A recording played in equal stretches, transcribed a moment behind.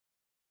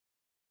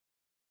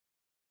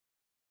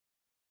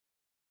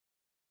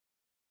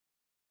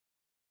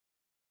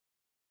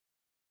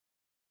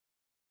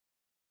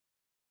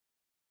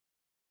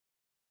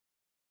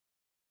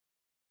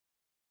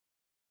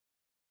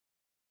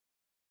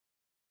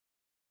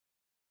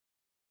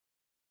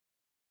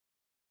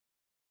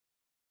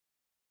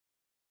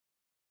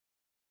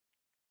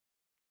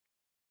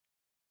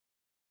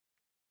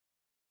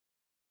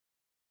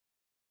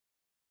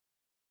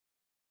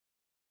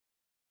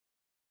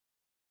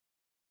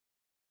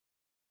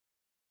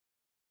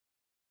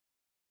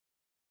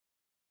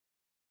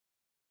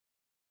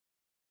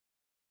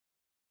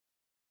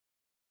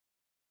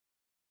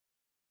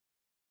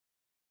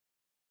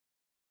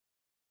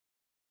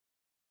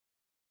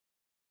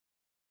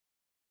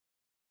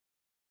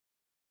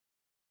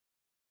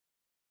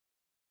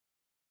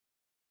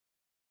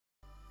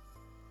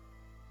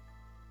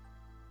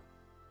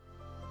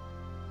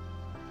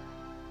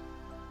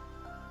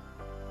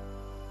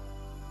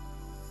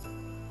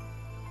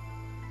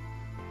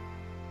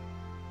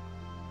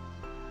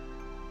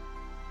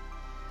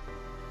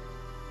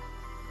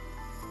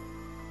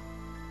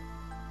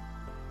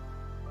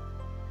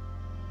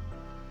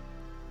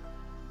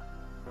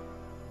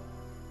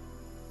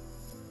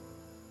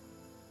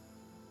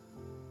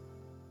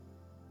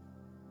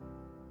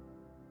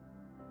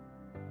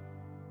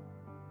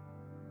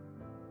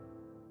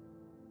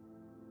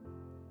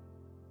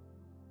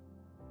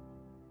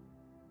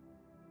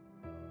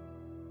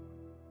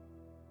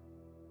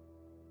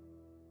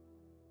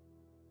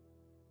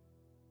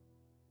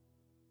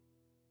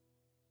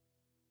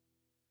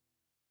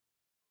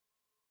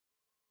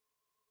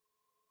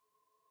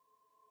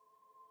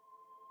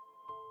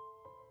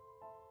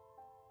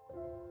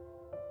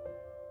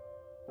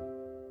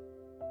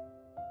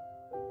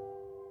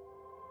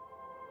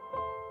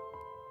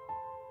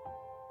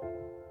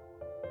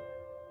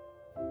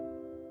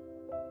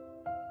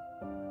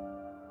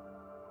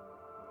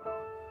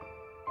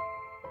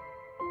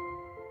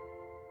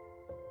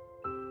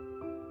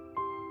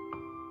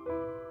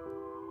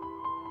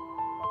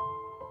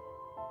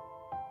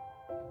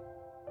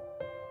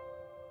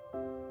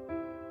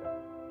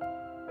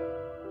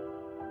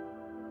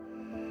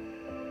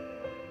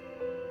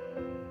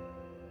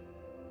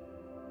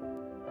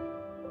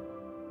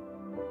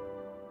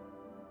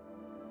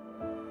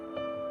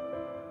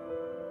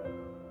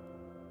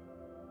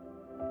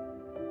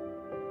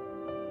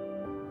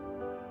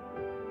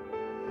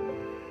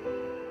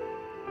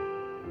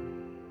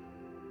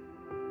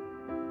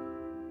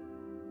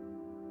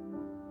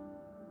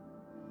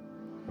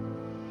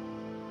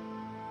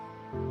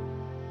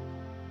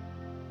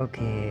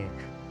Okay,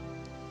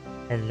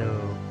 hello,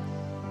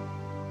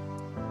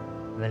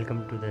 welcome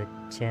to the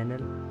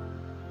channel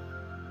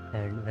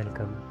and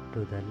welcome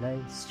to the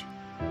live stream.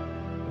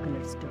 Okay,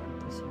 let's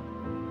start this here.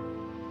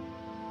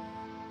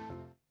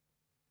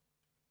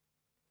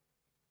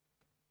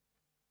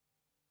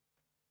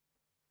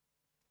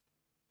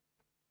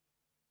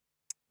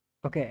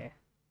 Okay,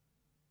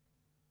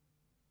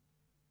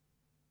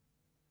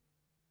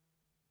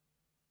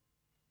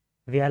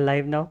 we are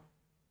live now.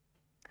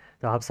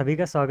 तो आप सभी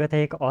का स्वागत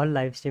है एक और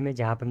लाइव स्ट्रीम में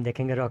जहाँ पर हम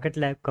देखेंगे रॉकेट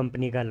लैब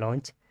कंपनी का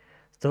लॉन्च।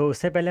 तो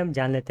उससे पहले हम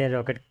जान लेते हैं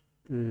रॉकेट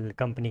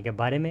कंपनी के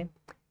बारे में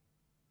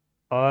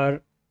और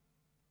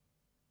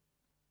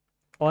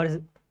और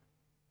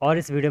और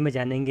इस वीडियो में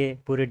जानेंगे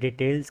पूरे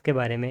डिटेल्स के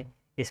बारे में,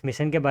 इस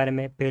मिशन के बारे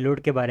में, पेलोड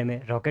के बारे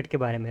में, रॉकेट के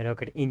बारे में,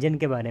 रॉकेट इंजन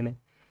के बारे में,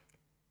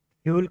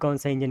 फ्यूल कौन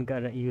सा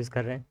इंजन यूज़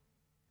कर रहे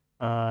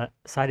हैं,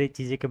 सारी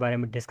चीज़ें के बारे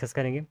में डिस्कस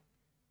करेंगे।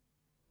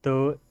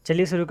 तो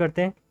चलिए शुरू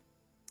करते हैं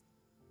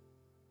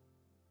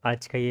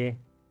आज का ये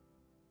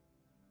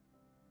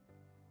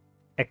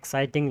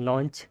exciting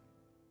launch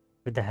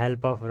with the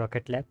help of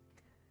rocket lab.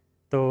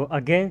 तो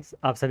अगेन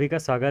आप सभी का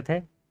स्वागत है।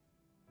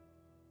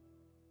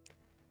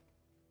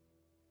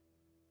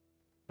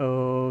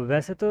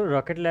 वैसे तो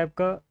रॉकेट लैब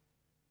का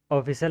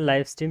ऑफिशियल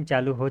लाइव स्ट्रीम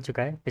चालू हो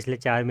चुका है पिछले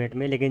 4 मिनट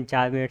में, लेकिन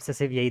 4 मिनट से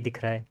सिर्फ यही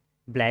दिख रहा है,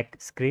 black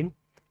screen.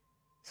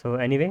 So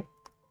anyway,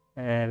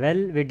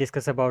 well we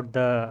discuss about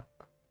the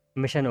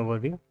mission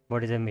overview,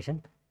 what is a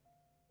mission.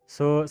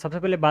 सो सबसे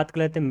पहले बात कर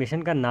लेते हैं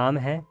मिशन का नाम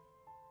है।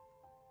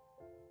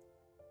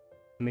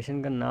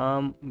 मिशन का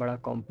नाम बड़ा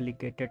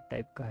कॉम्प्लिकेटेड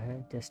टाइप का है,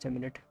 जस्ट अ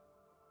मिनट।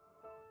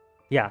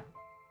 या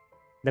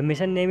the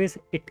mission name is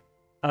it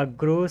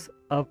Argos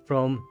Up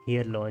From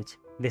Here launch.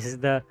 This is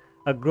the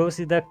Argos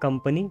is the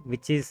company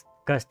which is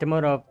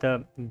customer of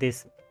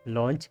this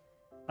launch.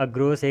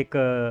 Argos एक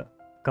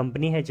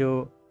कंपनी है जो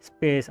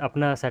space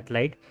अपना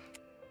satellite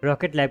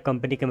rocket lab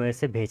company की मदद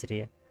से भेज रही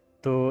है।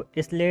 तो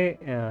इसलिए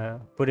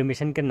पूरे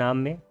मिशन के नाम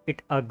में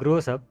it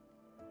Argos Up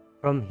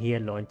From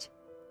Here launch.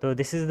 तो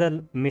this is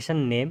the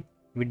mission name.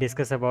 We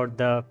discuss about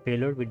the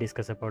payload. We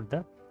discuss about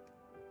the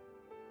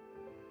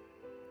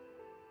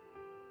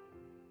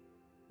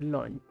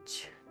launch.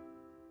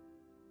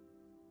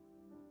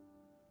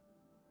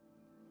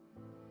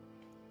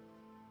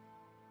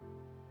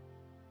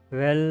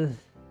 Well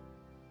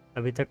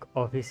अभी तक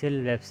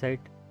ऑफिशियल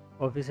वेबसाइट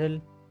ऑफिशियल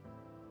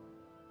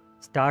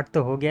स्टार्ट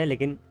तो हो गया,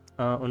 लेकिन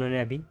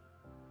उन्होंने अभी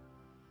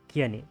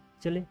किया नहीं।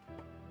 चलिए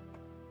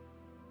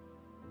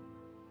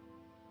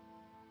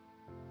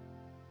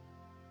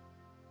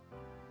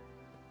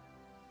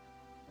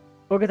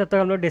ओके, तब तक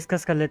हम लोग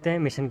डिस्कस कर लेते हैं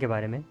मिशन के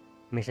बारे में,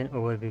 मिशन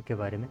ओवरव्यू के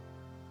बारे में।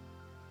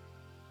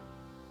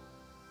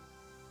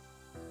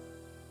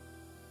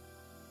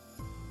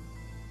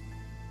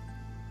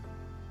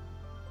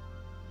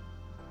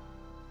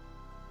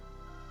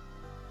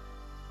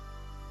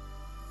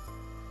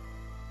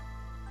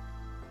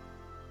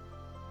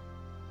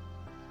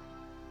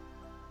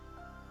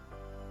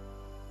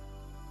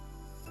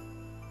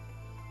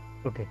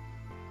 Okay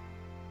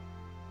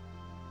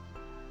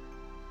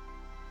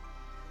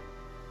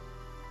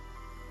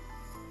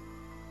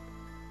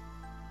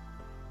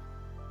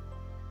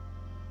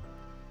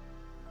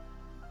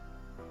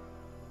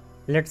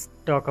let's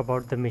talk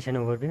about the mission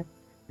overview.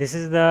 This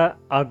is the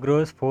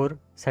Argos 4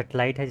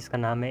 satellite है जिसका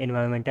नाम है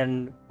environmental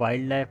and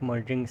wild life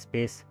monitoring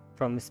space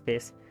from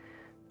space.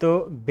 तो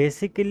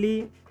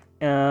बेसिकली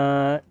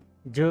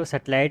जो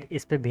सैटेलाइट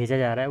इस पे भेजा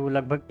जा रहा है वो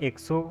लगभग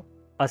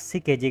 180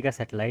 केजी का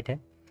सैटेलाइट है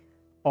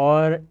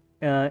और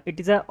it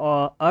is a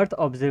earth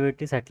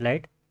observatory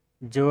satellite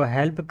जो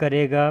हेल्प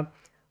करेगा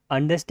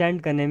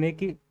अंडरस्टैंड करने में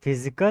कि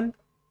फिज़िकल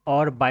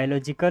और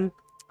biological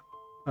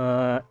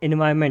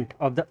environment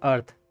of the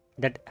earth,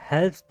 that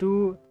helps to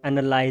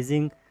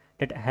analyzing,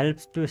 that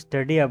helps to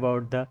study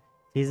about the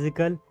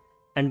physical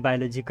and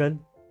biological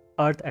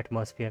earth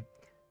atmosphere.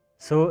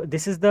 So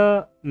this is the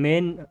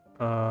main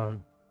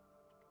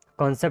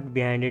concept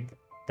behind it,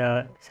 the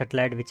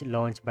satellite which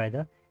launched by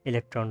the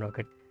Electron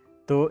rocket.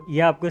 तो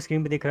ये आपको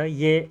screen पे दिख रहा है,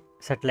 ये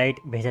satellite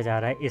भेजा जा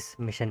रहा है इस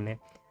मिशन में।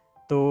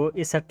 तो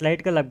इस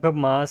सैटेलाइट का लगभग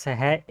मास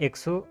है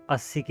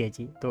 180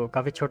 केजी, तो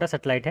काफ़ी छोटा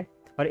सैटेलाइट है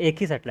और एक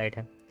ही सैटेलाइट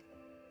है।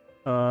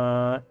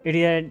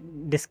 एरिया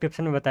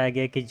डिस्क्रिप्शन में बताया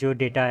गया कि जो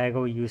डेटा आएगा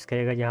वो यूज़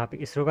करेगा। यहाँ पे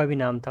इसरो का भी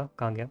नाम था,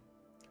 कहाँ गया,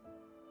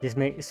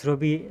 जिसमें इसरो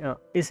भी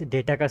इस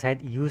डेटा का शायद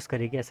यूज़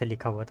करेगी, ऐसा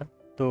लिखा हुआ था।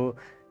 तो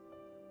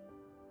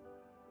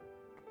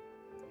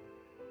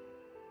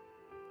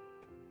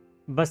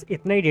बस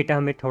इतना ही डेटा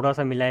हमें थोड़ा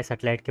सा मिला है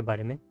सैटेलाइट के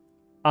बारे में।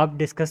 अब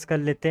डिस्कस कर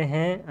लेते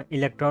हैं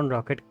इलेक्ट्रॉन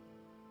रॉकेट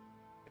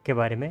के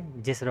बारे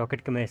में, जिस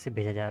रॉकेट की मदद से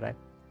भेजा जा रहा है।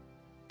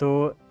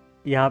 तो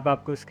यहाँ पे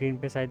आपको स्क्रीन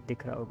पे शायद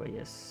दिख रहा होगा,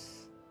 यस,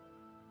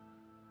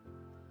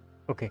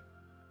 ओके,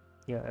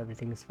 या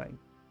एवरीथिंग इज़ फाइन।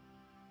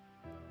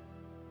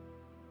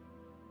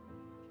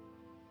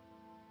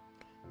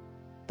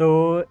 तो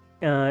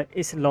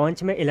इस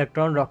लॉन्च में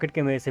इलेक्ट्रॉन रॉकेट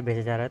के मदद से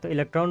भेजा जा रहा है। तो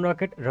electron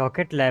rocket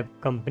rocket lab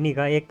company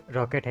का एक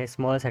रॉकेट है,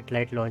 स्मॉल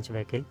सैटेलाइट लॉन्च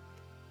व्हीकल।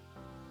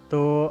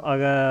 तो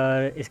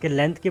अगर इसके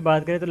लेंथ की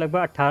बात करें तो लगभग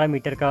 18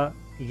 मीटर का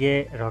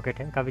ये रॉकेट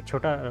है, काफ़ी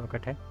छोटा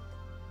रॉकेट है।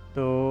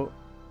 तो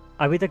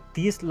अभी तक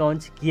 30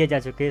 लॉन्च किए जा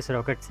चुके हैं इस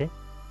रॉकेट से,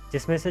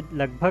 जिसमें से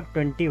लगभग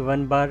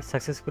 21 बार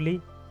सक्सेसफुली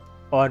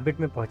ऑर्बिट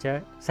में पहुंचा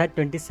है। शायद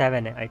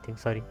 27 है, आई थिंक,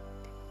 सॉरी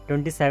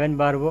 27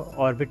 बार वो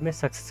ऑर्बिट में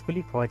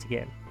सक्सेसफुली पहुंच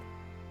गया है।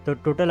 तो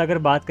टोटल अगर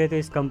बात करें तो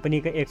इस कंपनी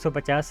का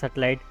 150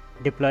 सैटेलाइट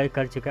डिप्लॉय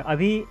कर चुका है।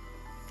 अभी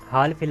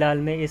हाल फिलहाल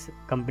में इस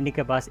कंपनी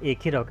के पास एक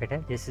ही रॉकेट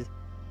है, दिस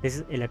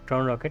इज़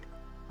इलेक्ट्रॉन रॉकेट।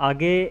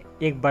 आगे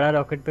एक बड़ा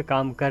रॉकेट पे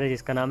काम कर रहे हैं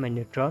जिसका नाम है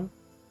न्यूट्रॉन,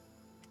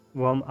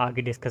 वो हम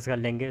आगे डिस्कस कर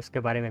लेंगे, उसके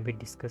बारे में भी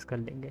डिस्कस कर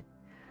लेंगे।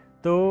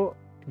 तो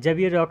जब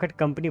ये रॉकेट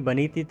कंपनी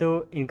बनी थी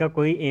तो इनका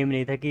कोई एम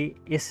नहीं था कि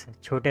इस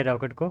छोटे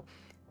रॉकेट को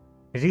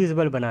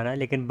रीयूजेबल बनाना,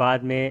 लेकिन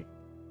बाद में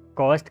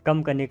कॉस्ट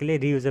कम करने के लिए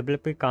रीयूजेबल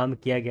पे काम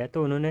किया गया।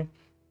 तो उन्होंने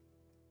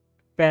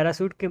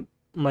पैराशूट की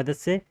मदद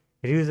से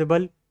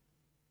रीयूजेबल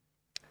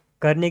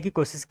करने की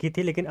कोशिश की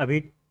थी, लेकिन अभी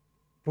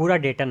पूरा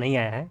डेटा नहीं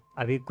आया है।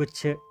 अभी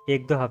कुछ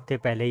 1-2 हफ्ते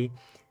पहले ही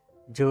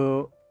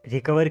जो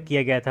रिकवर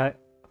किया गया था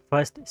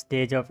first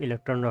stage of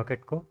electron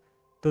rocket को,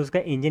 तो उसका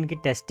इंजन की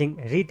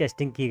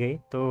रीटेस्टिंग की गई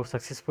तो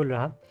सक्सेसफुल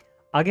रहा।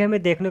 आगे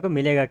हमें देखने को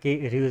मिलेगा कि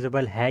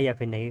रीयूजेबल है या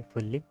फिर नहीं,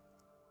 फुल्ली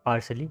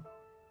पार्शली।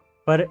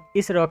 पर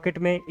इस रॉकेट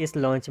में, इस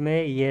लॉन्च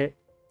में ये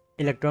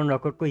इलेक्ट्रॉन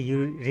रॉकेट को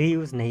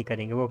रीयूज़ नहीं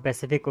करेंगे, वो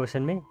पैसिफिक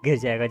ओशन में गिर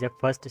जाएगा जब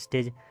फर्स्ट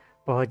स्टेज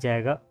पहुंच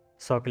जाएगा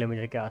 100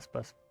 किलोमीटर के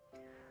आसपास।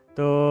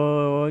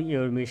 तो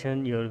your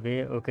mission your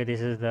way, okay,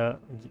 this is the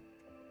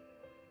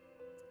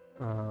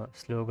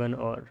slogan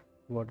और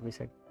व्हाट वी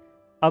सेड।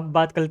 अब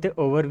बात करते हैं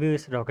ओवरव्यू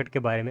इस रॉकेट के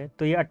बारे में।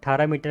 तो ये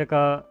 18 मीटर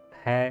का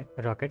है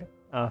रॉकेट,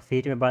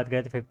 फीट में बात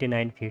करें तो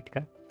 59 फीट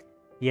का।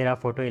 ये रहा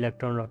फोटो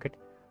इलेक्ट्रॉन रॉकेट,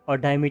 और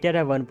डायमीटर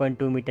है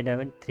 1.2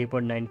 मीटर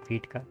 3.9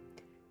 फीट का।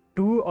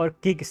 2 और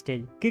किक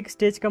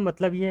स्टेज का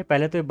मतलब ये है,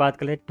 पहले तो ये बात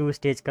कर ले 2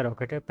 स्टेज का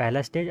रॉकेट है,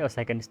 पहला स्टेज और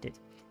second stage.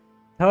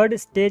 Third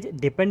stage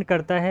depend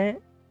करता है,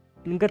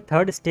 इनका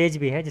थर्ड स्टेज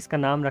भी है जिसका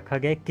नाम रखा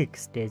गया है किक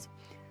स्टेज।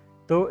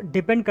 तो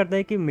डिपेंड करता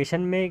है कि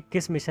मिशन में,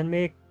 किस मिशन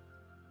में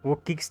वो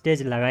किक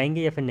स्टेज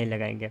लगाएंगे या फिर नहीं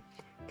लगाएंगे।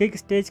 किक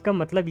स्टेज का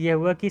मतलब ये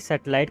हुआ कि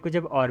सैटेलाइट को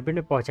जब ऑर्बिट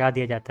में पहुंचा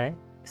दिया जाता है,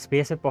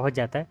 स्पेस में पहुंच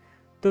जाता है,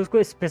 तो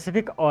उसको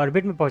स्पेसिफिक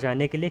ऑर्बिट में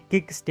पहुंचाने के लिए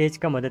किक स्टेज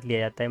का मदद लिया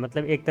जाता है।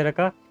 मतलब एक तरह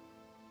का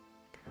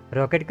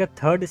रॉकेट का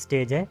थर्ड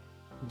स्टेज है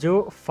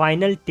जो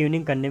फाइनल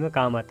ट्यूनिंग करने में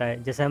काम आता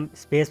है। जैसे हम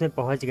स्पेस में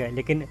पहुंच गए,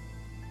 लेकिन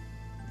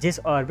जिस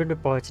ऑर्बिट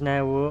में पहुंचना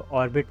है वो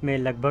ऑर्बिट में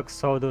लगभग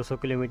 100-200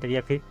 किलोमीटर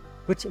या फिर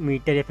कुछ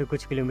मीटर या फिर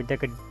कुछ किलोमीटर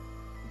का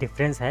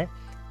डिफरेंस है,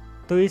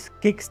 तो इस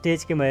किक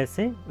स्टेज की मदद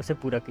से उसे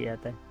पूरा किया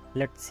जाता है।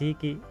 लेट्स सी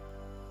कि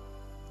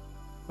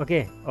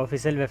ओके,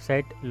 ऑफिशियल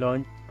वेबसाइट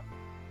लॉन्च,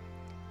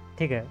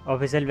 ठीक है,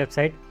 ऑफिशियल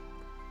वेबसाइट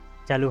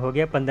चालू हो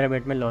गया, 15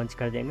 मिनट में लॉन्च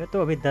कर देंगे।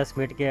 तो अभी 10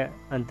 मिनट के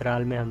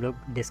अंतराल में हम लोग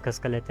डिस्कस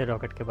कर लेते हैं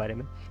रॉकेट के बारे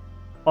में।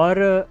 और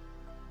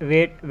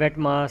वेट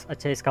मास,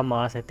 अच्छा इसका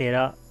मास है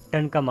 13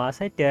 टन का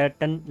मास है। 13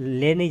 टन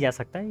ले नहीं जा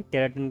सकता है,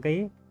 13 टन का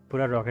ये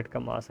पूरा रॉकेट का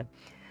मास है।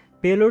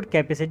 पेलोड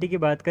कैपेसिटी की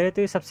बात करें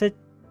तो ये सबसे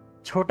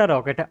छोटा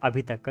रॉकेट है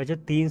अभी तक का, जो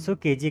 300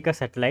 केजी का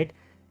सैटेलाइट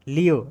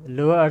लियो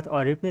लोअर अर्थ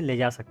ऑर्बिट में ले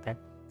जा सकता है।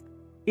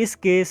 इस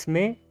केस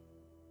में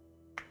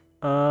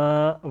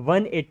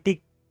 180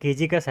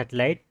 केजी का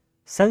सैटेलाइट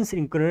सन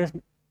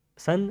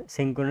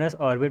सिंक्रोनस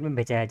ऑर्बिट में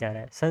भेजाया जा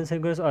रहा है। सन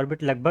सिंक्रोनस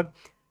ऑर्बिट लगभग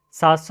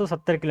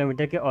 770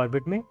 किलोमीटर के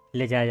ऑर्बिट में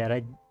ले जाया जा रहा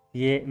है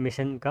ये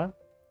मिशन का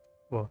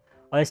वो।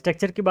 और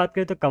स्ट्रक्चर की बात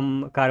करें तो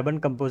कार्बन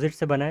कंपोजिट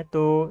से बना है,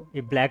 तो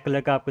ये ब्लैक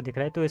कलर का आपको दिख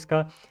रहा है। तो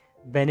इसका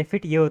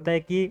बेनिफिट ये होता है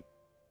कि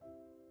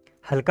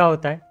हल्का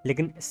होता है,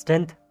 लेकिन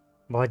स्ट्रेंथ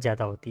बहुत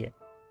ज़्यादा होती है,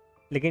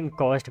 लेकिन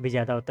कॉस्ट भी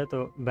ज़्यादा होता है,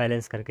 तो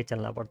बैलेंस करके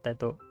चलना पड़ता है।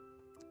 तो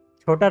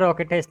छोटा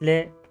रॉकेट है,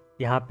 इसलिए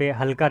यहाँ पे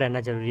हल्का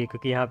रहना ज़रूरी है,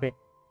 क्योंकि यहाँ पे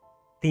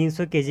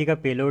 300 केजी का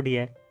पेलोड ही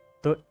है।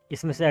 तो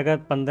इसमें से अगर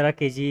 15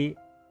 केजी,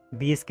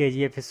 20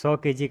 केजी या फिर 100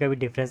 केजी का भी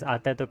डिफरेंस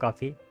आता है तो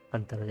काफ़ी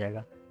अंतर हो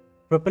जाएगा।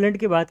 प्रोपेलेंट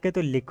की बात करें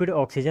तो लिक्विड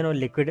ऑक्सीजन और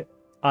लिक्विड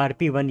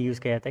RP1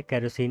 यूज़ किया जाता है।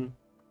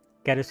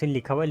 कैरोसिन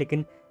लिखा हुआ है,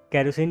 लेकिन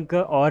कैरोसिन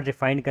का और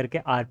रिफाइन करके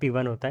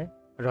RP1 होता है,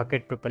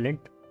 रॉकेट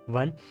प्रोपेलेंट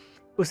 1,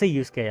 उसे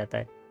यूज़ किया जाता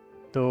है।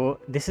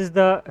 तो this is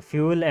the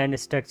fuel and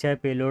structure,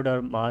 payload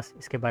और मास,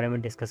 इसके बारे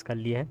में डिस्कस कर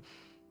लिए हैं।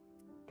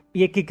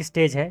 ये किक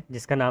स्टेज है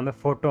जिसका नाम है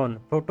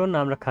फोटोन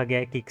नाम रखा गया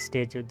है kick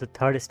stage, the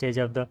third stage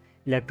of the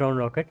electron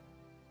rocket.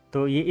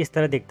 तो ये इस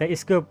तरह दिखता है,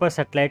 इसके ऊपर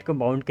सैटेलाइट को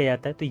माउंट किया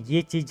जाता है। तो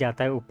ये चीज़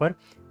जाता है ऊपर,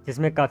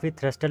 जिसमें काफ़ी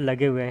थ्रस्टर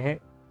लगे हुए हैं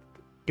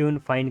ट्यून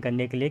फाइन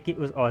करने के लिए कि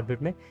उस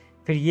ऑर्बिट में,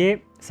 फिर ये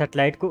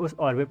सैटेलाइट को उस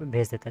ऑर्बिट में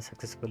भेज देता है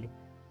सक्सेसफुली।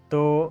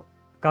 तो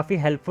काफ़ी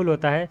हेल्पफुल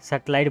होता है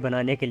सैटेलाइट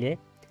बनाने के लिए,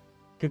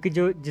 क्योंकि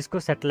जिसको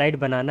सैटेलाइट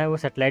बनाना है वो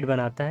सैटेलाइट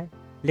बनाता है,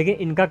 लेकिन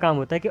इनका काम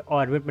होता है कि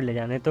ऑर्बिट में ले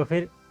जाना है। तो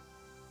फिर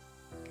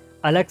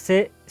अलग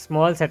से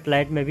स्मॉल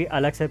सैटेलाइट में भी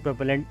अलग से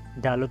प्रोपेलेंट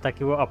डालो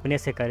ताकि वो अपने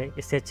से करे,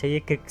 इससे अच्छा ये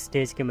किक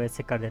स्टेज की मदद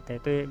से कर देते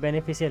हैं, तो ये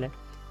बेनिफिशियल है।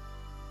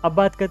 अब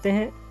बात करते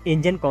हैं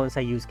इंजन कौन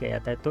सा यूज़ किया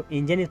जाता है। तो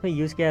इंजन इसमें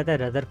यूज़ किया जाता है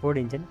रदरफोर्ड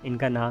इंजन,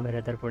 इनका नाम है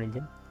रदरफोर्ड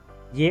इंजन।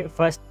 ये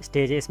फर्स्ट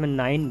स्टेज है, इसमें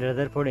 9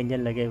 रदरफोर्ड इंजन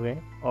लगे हुए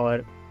हैं।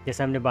 और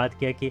जैसे हमने बात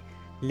किया कि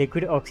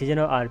लिक्विड ऑक्सीजन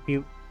और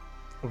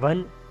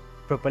RP1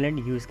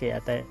 प्रोपेलेंट यूज़ किया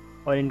जाता है,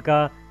 और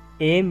इनका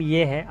एम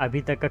ये है,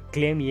 अभी तक का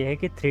क्लेम ये है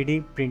कि 3D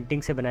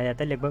प्रिंटिंग से बनाया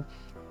जाता है, लगभग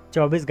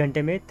 24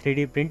 घंटे में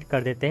 3D प्रिंट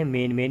कर देते हैं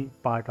main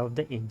part of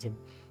the engine.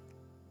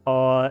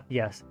 और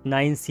यस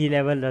 9 सी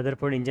लेवल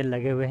रदरफोर्ड इंजन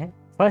लगे हुए हैं।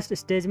 फर्स्ट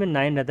स्टेज में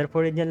 9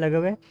 रदरफोर्ड इंजन लगे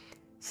हुए हैं,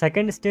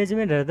 सेकेंड स्टेज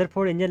में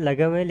रदरफोर्ड इंजन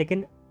लगे हुए हैं,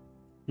 लेकिन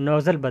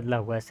नोज़ल बदला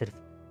हुआ है सिर्फ,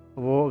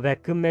 वो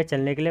वैक्यूम में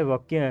चलने के लिए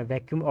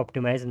वैक्यूम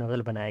ऑप्टिमाइज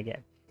नोज़ल बनाया गया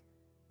है।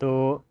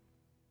 तो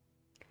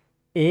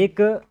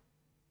एक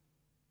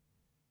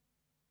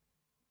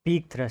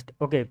peak thrust,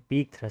 okay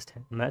peak thrust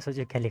है, मैं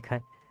सोचा क्या लिखा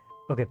है,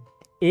 ओके।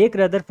 एक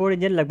रदरफोर्ड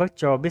इंजन लगभग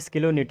 24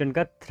 किलो न्यूटन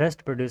का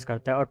थ्रस्ट प्रोड्यूस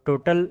करता है, और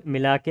टोटल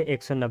मिला के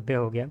 190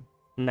 हो गया,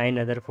 9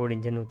 रदरफोर्ड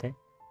इंजन होते हैं,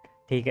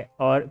 ठीक है।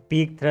 और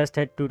पीक थ्रस्ट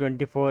है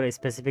 224,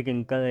 स्पेसिफिक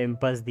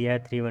इम्पल्स दिया है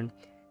 31।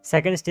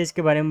 सेकंड स्टेज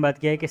के बारे में बात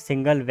किया है कि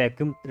सिंगल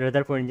वैक्यूम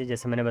रदरफोर्ड इंजन,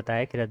 जैसे मैंने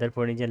बताया कि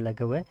रदरफोर्ड इंजन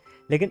लगे हुए हैं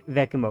लेकिन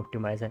वैक्यूम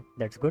ऑप्टिमाइज है,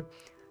 दैट्स गुड।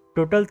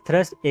 टोटल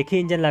थ्रस्ट एक ही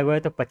इंजन लगा हुआ है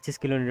तो 25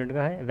 किलो न्यूटन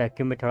का है,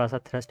 वैक्यूम में थोड़ा सा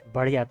थ्रस्ट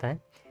बढ़ जाता है।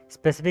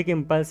 स्पेसिफिक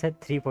इम्पल्स है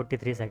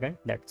 343 सेकंड,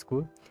 दैट्स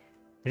गुड।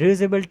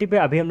 रियूजेबिलिटी पे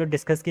अभी हम लोग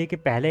डिस्कस किए कि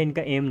पहले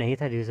इनका एम नहीं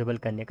था रियूजेबल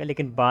करने का,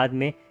 लेकिन बाद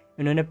में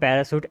इन्होंने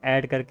पैरासूट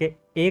ऐड करके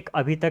एक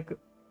अभी तक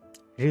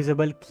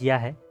रियूजेबल किया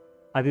है।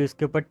 अभी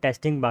उसके ऊपर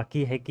टेस्टिंग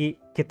बाकी है कि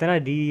कितना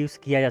रीयूज़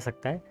किया जा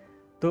सकता है।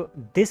 तो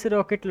दिस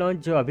रॉकेट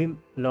लॉन्च जो अभी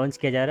लॉन्च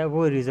किया जा रहा है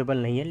वो रियूजेबल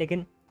नहीं है,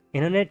 लेकिन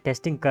इन्होंने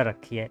टेस्टिंग कर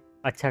रखी है,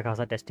 अच्छा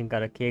खासा टेस्टिंग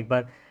कर रखी है। एक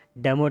बार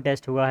डेमो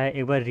टेस्ट हुआ है,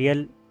 एक बार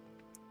रियल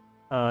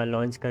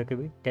लॉन्च करके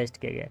भी टेस्ट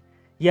किया गया है।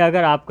 ये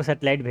अगर आपको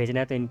सैटेलाइट भेजना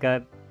है तो इनका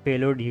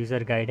पेलोड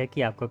यूज़र गाइड है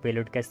कि आपको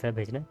पेलोड किस तरह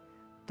भेजना है,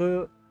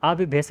 तो आप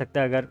भी भेज सकते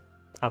हैं अगर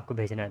आपको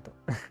भेजना है तो।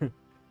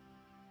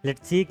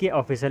 लेट्स सी कि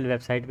ऑफिशियल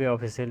वेबसाइट पे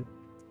ऑफिशियल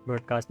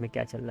ब्रॉडकास्ट में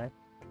क्या चल रहा है।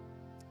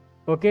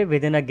 Okay,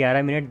 with in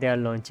 11 minute they are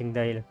launching the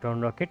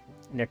electron rocket,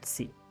 let's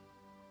see.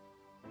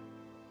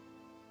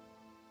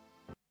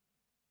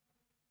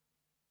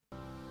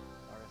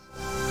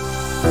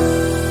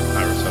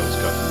 Aerosol's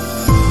go.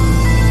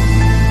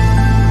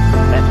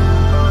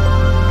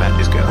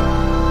 Matt is go.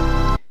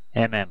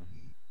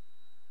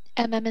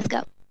 MM is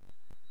go.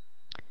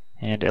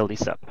 And LD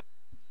sub.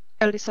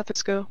 LD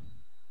suffix go.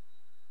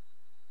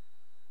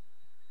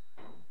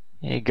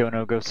 A go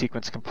no go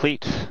sequence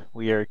complete.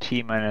 We are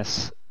T minus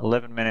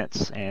 11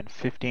 minutes and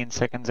 15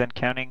 seconds and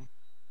counting.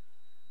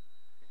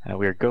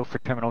 We are go for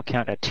terminal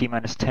count at T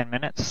minus 10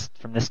 minutes.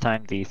 From this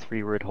time, the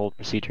 3-word hold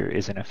procedure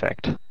is in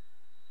effect.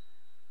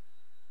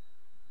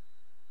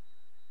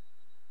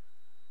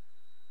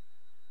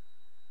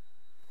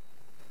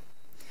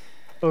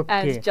 Okay.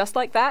 And just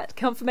like that,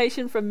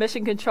 confirmation from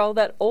Mission Control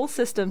that all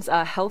systems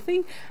are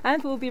healthy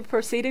and we'll be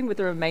proceeding with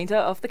the remainder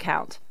of the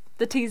count.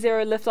 The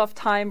T0 liftoff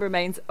time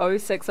remains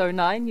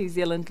 0609 New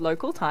Zealand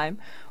local time,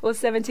 or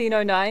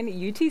 1709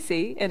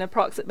 UTC in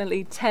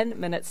approximately 10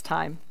 minutes'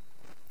 time.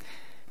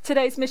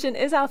 Today's mission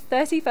is our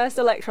 31st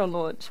Electron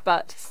launch,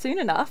 but soon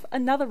enough,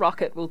 another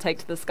rocket will take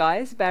to the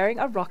skies bearing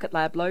a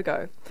rocketlab logo.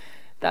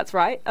 That's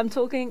right, I'm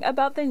talking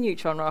about the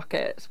Neutron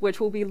rocket,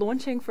 which will be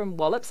launching from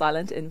Wallops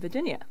Island in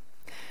Virginia.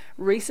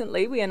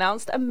 Recently, we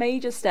announced a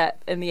major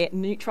step in the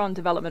Neutron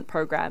development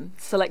program,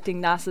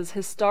 selecting NASA's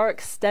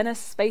historic Stennis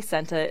Space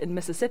Center in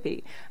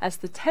Mississippi as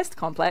the test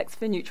complex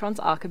for Neutron's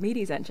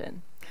Archimedes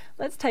engine.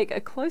 Let's take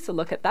a closer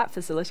look at that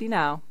facility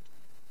now.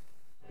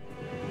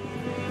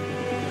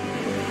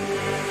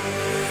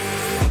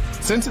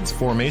 Since its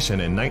formation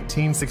in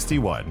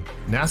 1961,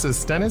 NASA's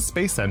Stennis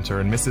Space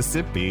Center in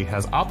Mississippi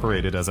has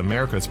operated as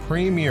America's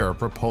premier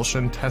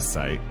propulsion test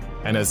site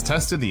and has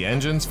tested the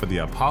engines for the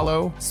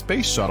Apollo,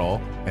 Space Shuttle,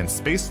 and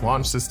Space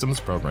Launch Systems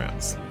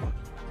programs.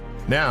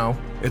 Now,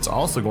 it's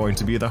also going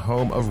to be the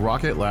home of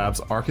Rocket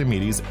Lab's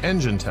Archimedes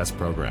engine test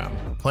program,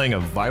 playing a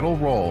vital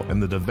role in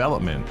the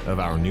development of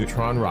our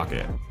Neutron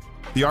rocket.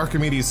 The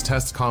Archimedes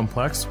Test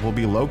Complex will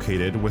be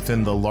located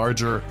within the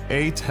larger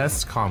A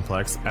Test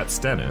Complex at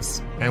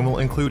Stennis and will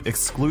include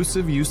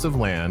exclusive use of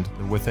land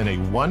within a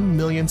 1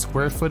 million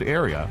square foot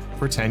area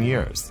for 10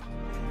 years.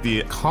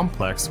 The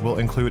complex will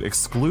include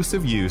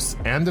exclusive use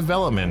and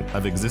development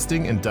of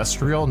existing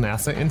industrial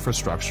NASA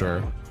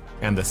infrastructure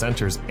and the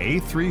center's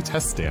A3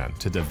 test stand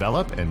to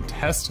develop and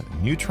test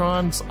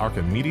Neutron's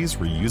Archimedes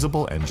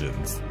reusable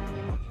engines.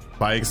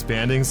 By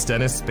expanding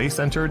Stennis Space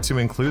Center to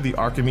include the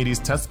Archimedes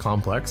Test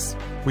Complex,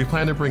 we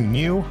plan to bring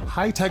new,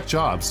 high-tech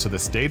jobs to the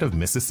state of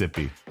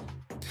Mississippi.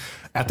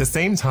 At the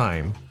same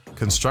time,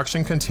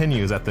 construction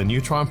continues at the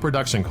Neutron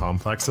Production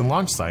Complex and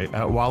launch site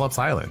at Wallops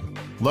Island,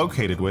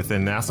 located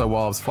within NASA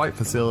Wallops Flight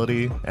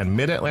Facility and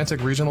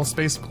Mid-Atlantic Regional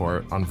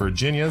Spaceport on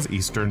Virginia's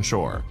eastern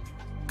shore.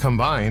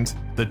 Combined,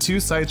 the two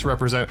sites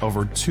represent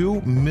over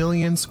 2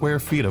 million square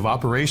feet of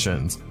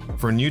operations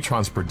for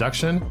Neutron's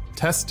production,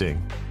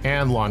 testing,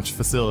 and launch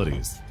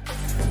facilities.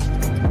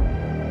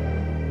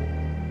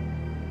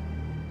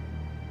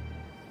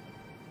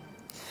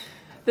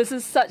 This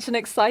is such an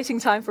exciting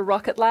time for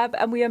Rocket Lab,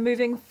 and we are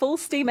moving full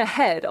steam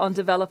ahead on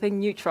developing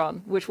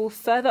Neutron, which will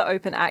further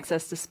open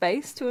access to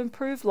space to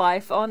improve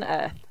life on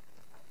Earth.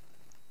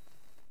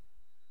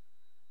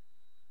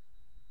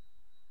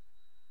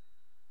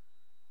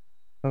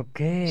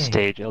 Okay.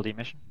 Stage LD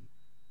mission.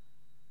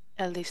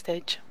 LD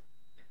stage.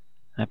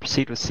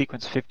 Proceed with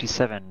sequence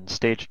 57,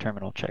 stage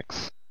terminal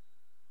checks.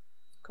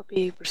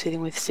 Copy,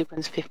 proceeding with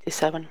sequence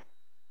 57.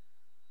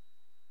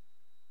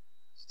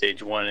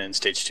 Stage 1 and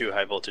Stage 2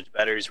 high voltage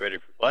batteries ready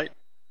for flight.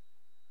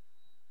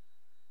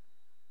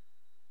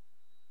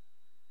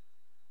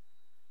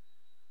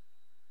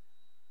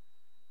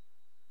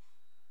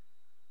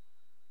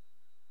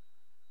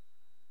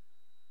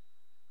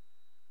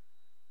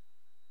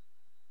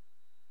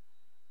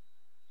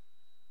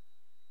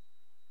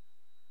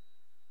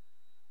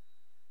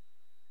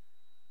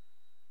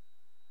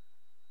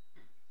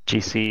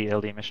 GC,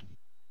 LD mission.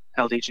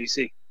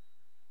 LDGC.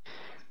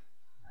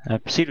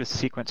 Proceed with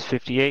sequence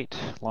 58,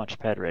 launch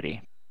pad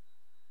ready.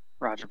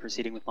 Roger,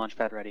 proceeding with launch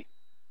pad ready.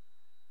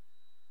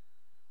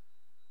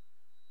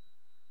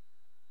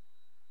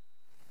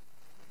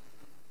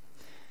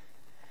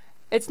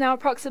 It's now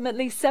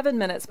approximately 7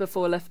 minutes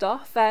before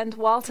liftoff, and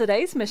while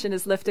today's mission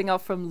is lifting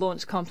off from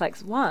Launch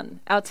Complex 1,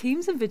 our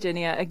teams in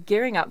Virginia are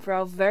gearing up for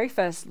our very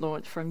first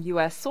launch from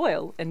US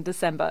soil in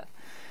December.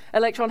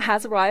 Electron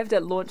has arrived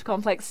at Launch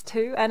Complex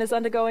 2 and is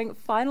undergoing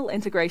final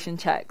integration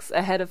checks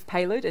ahead of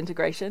payload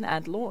integration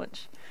and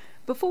launch.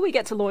 Before we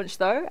get to launch,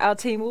 though, our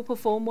team will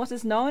perform what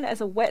is known as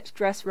a wet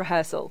dress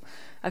rehearsal,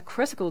 a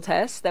critical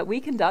test that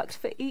we conduct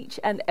for each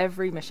and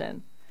every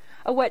mission.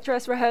 A wet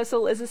dress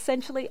rehearsal is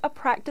essentially a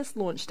practice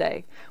launch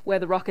day, where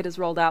the rocket is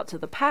rolled out to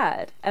the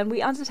pad, and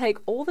we undertake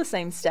all the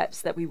same steps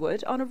that we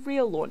would on a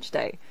real launch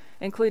day,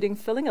 including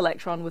filling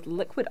Electron with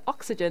liquid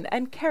oxygen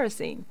and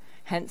kerosene,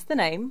 hence the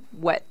name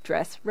wet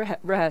dress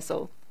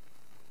rehearsal.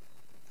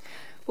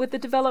 With the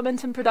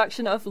development and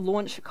production of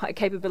launch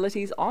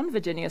capabilities on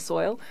Virginia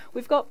soil,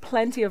 we've got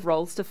plenty of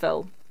roles to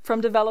fill. From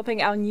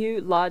developing our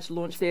new large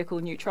launch vehicle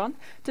Neutron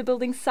to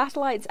building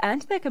satellites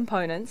and their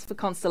components for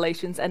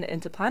constellations and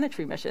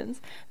interplanetary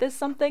missions, there's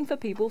something for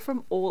people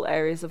from all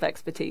areas of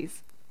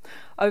expertise.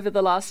 Over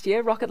the last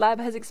year, Rocketlab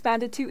has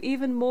expanded to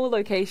even more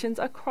locations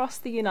across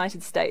the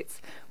United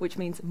States, which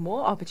means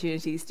more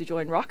opportunities to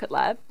join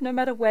Rocketlab no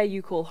matter where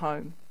you call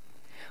home.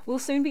 We'll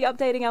soon be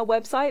updating our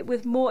website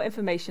with more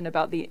information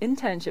about the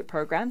internship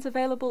programs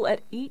available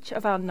at each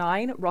of our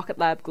 9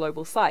 Rocketlab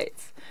global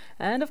sites.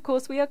 And of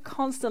course, we are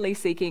constantly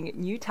seeking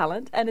new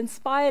talent and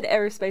inspired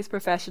aerospace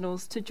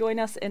professionals to join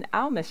us in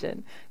our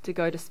mission to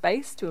go to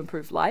space to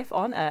improve life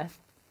on Earth.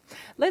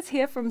 Let's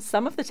hear from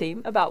some of the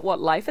team about what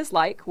life is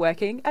like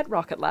working at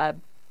Rocketlab.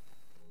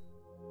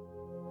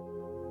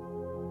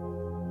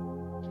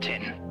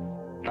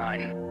 10,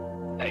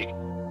 9, 8,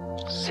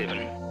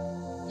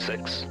 7,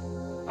 6,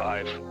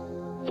 5,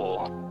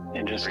 4,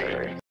 engines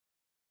clear.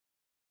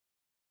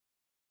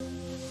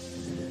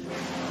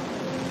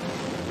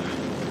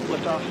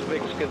 Lift off,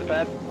 vehicles clear the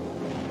pad.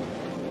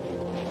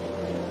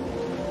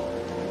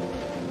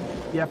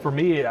 Yeah, for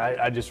me,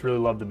 I just really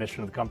love the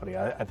mission of the company.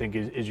 I think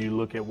as you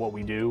look at what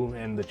we do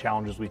and the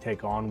challenges we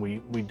take on,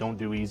 we don't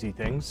do easy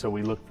things, so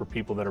we look for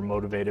people that are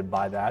motivated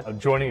by that.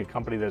 Joining a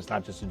company that's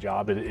not just a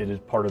job, it is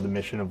part of the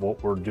mission of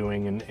what we're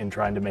doing and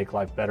trying to make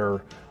life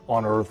better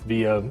on Earth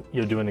via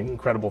doing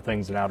incredible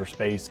things in outer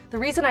space. The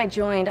reason I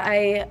joined,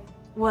 I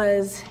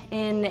was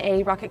in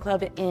a rocket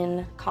club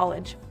in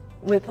college.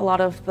 With a lot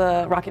of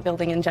the rocket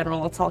building in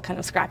general, it's all kind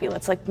of scrappy.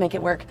 Let's make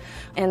it work.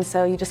 And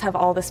so you just have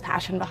all this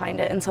passion behind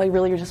it. And so I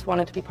really just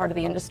wanted to be part of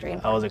the industry.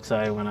 I was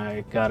excited when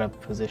I got a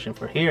position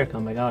for here.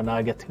 I'm like, oh, now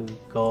I get to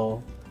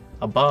go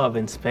above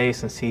in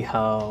space and see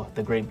how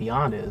the great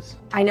beyond is.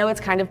 I know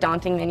it's kind of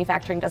daunting.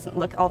 Manufacturing doesn't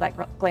look all that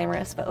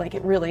glamorous, but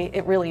it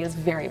really is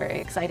very, very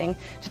exciting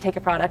to take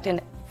a product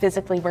and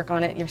physically work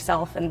on it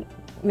yourself and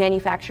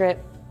manufacture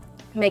it,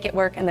 make it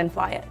work, and then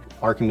fly it.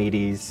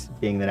 Archimedes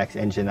being the next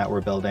engine that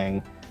we're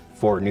building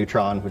for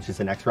Neutron, which is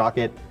the next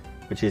rocket,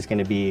 which is going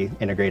to be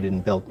integrated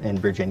and built in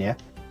Virginia,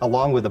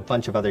 along with a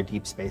bunch of other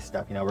deep space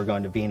stuff. We're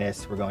going to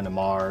Venus, we're going to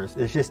Mars.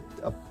 There's just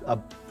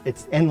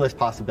it's endless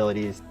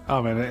possibilities.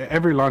 Oh man,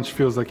 every launch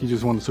feels like you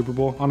just won the Super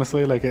Bowl,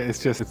 honestly.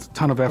 It's a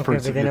ton of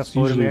effort. Okay, it's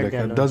usually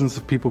dozens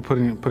of people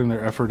putting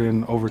their effort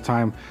in over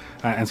time.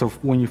 And so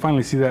when you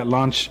finally see that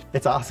launch,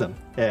 it's awesome.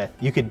 Yeah,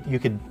 you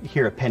could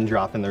hear a pin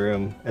drop in the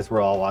room as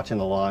we're all watching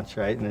the launch,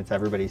 right? And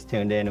everybody's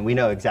tuned in, and we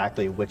know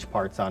exactly which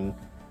parts on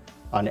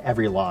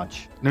every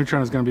launch.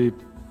 Neutron is going to be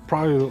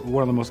probably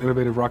one of the most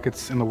innovative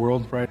rockets in the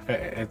world, right?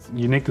 It's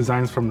unique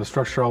designs from the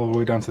structure all the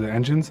way down to the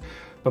engines.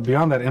 But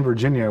beyond that, in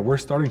Virginia, we're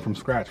starting from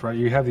scratch, right?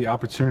 You have the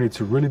opportunity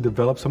to really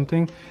develop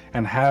something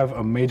and have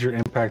a major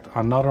impact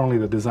on not only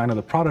the design of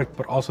the product,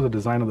 but also the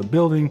design of the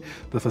building,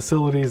 the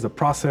facilities, the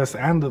process,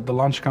 and the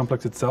launch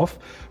complex itself,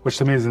 which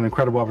to me is an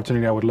incredible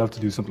opportunity. I would love to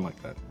do something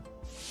like that.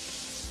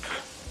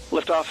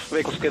 Lift off,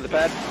 vehicles clear the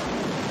pad.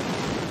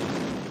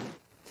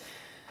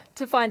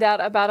 To find out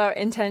about our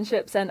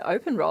internships and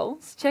open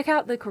roles, check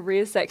out the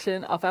careers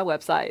section of our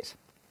website.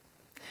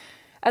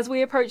 As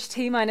we approach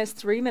T-minus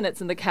 3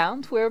 minutes in the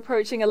count, we're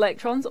approaching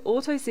Electron's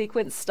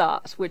auto-sequence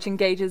start, which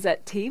engages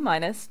at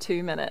T-minus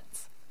 2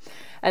 minutes.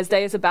 As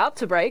day is about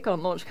to break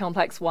on Launch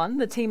Complex 1,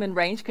 the team in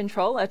range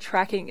control are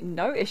tracking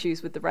no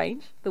issues with the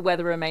range, the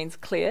weather remains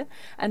clear,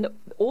 and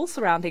all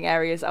surrounding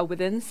areas are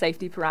within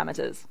safety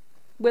parameters.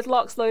 With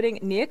LOX loading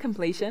near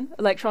completion,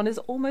 Electron is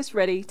almost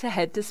ready to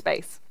head to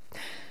space.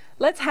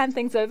 Let's hand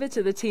things over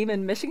to the team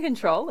in Mission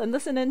Control and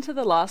listen in to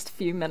the last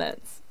few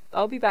minutes.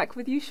 I'll be back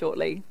with you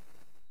shortly.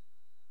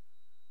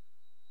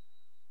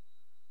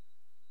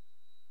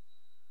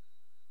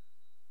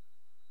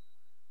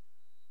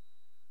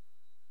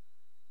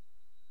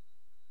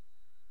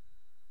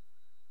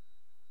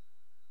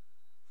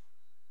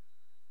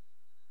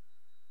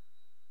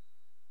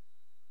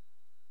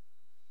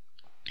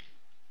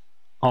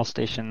 All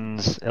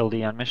stations LD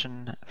on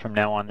mission. From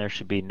now on, there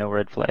should be no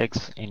red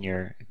flags in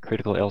your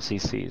critical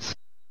LCCs.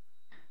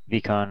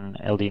 VCON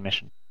LD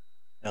mission.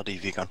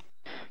 LD VCON.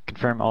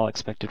 Confirm all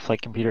expected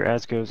flight computer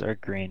ASGOs are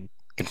green.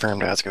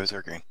 Confirmed ASGOs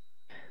are green.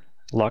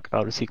 Lock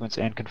auto sequence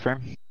and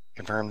confirm.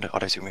 Confirmed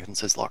auto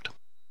sequence is locked.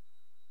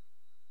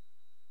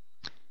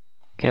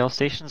 Okay, all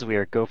stations, we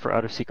are go for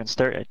auto sequence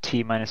start at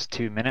T-minus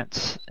 2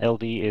 minutes.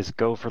 LD is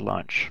go for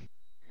launch.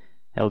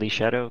 LD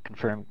shadow,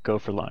 confirm go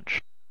for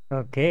launch.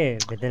 Okay,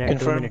 within a 2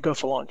 Confirm, minutes. go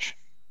for launch.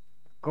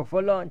 Go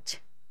for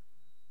launch.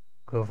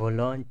 Go for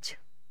launch.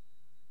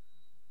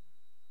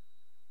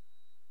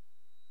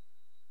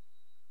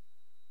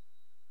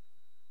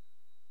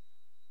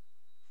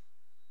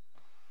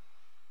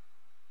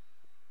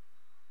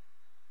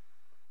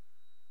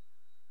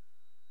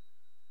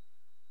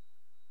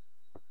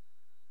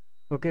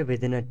 Okay,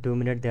 within a 2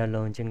 minutes they are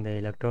launching the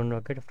Electron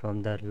rocket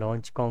from the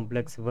launch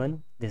complex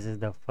 1. This is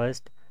the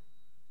first,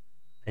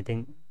 I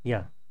think,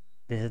 yeah,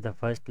 this is the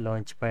first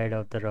launch pad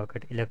of the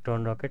rocket,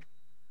 Electron rocket,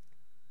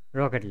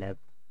 rocket lab.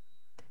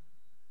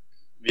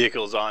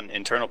 Vehicles on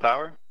internal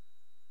power.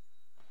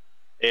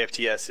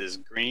 AFTS is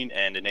green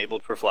and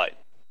enabled for flight.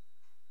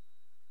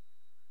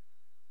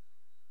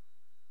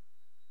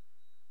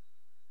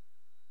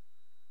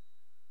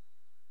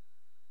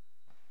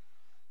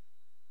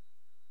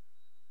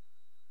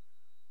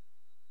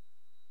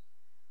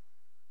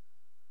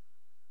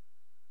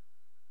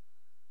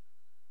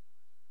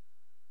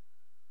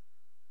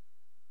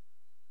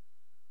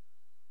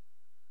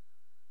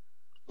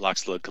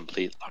 LOX load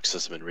complete. LOX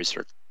system in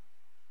research.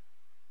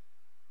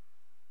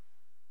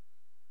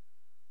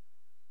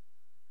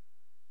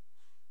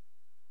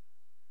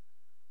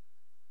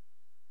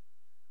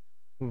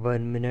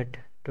 One minute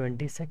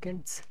 20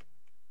 seconds.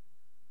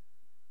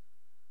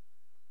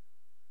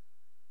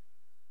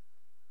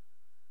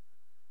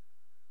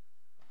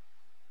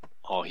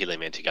 All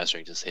helium anti-gas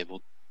ring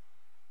disabled.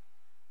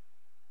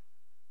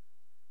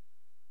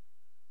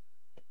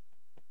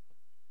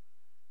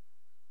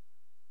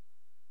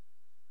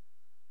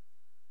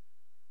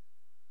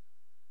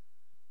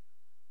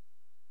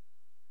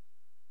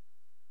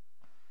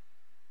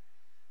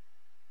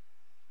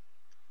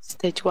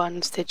 Stage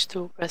 1, Stage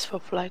 2, press for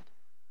flight.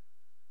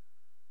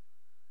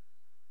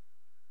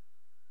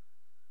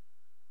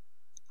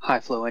 High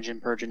flow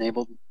engine purge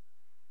enabled.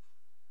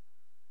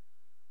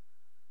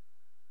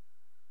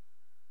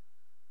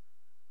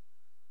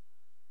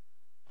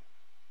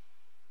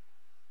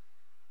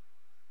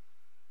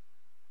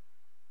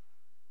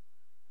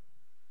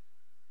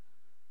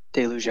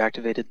 Deluge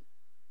activated.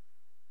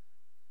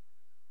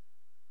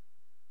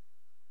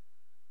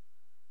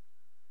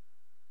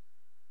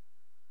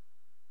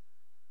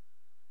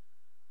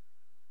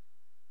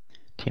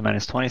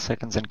 T-minus 20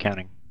 seconds and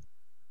counting.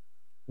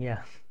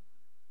 Yeah.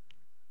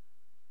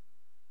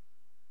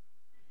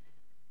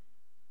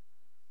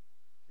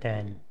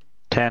 Ten.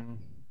 10,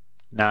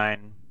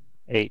 9,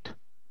 8,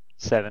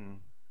 7,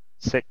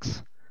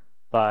 6,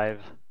 5,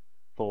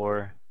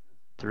 4,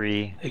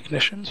 3,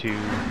 Ignition. 2,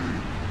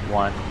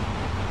 1.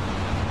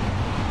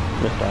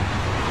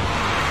 Liftoff.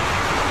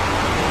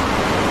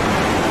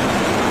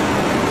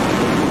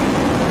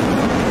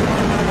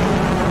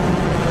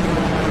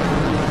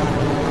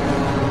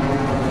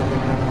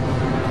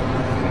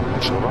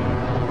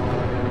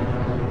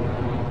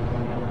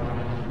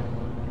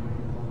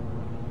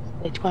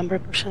 Stage 1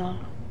 proportional,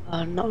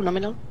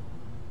 nominal.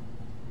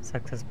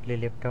 Successfully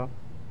lift off.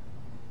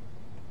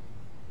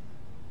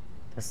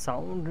 The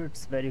sound,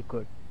 it's very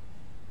good.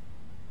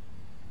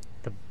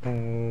 The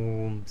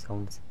boom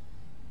sounds.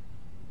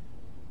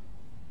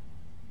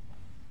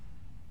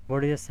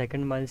 What is your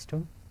second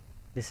milestone?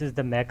 This is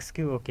the max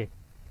Q. Okay.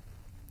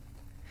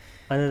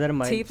 Another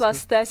milestone. T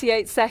plus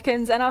 38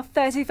 seconds and our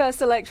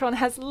 31st Electron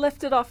has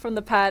lifted off from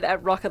the pad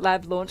at Rocket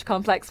Lab Launch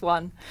Complex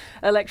 1.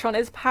 Electron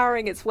is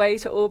powering its way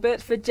to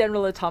orbit for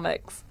General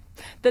Atomics.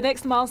 The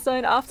next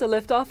milestone after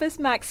liftoff is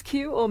max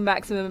Q, or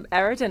maximum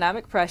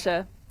aerodynamic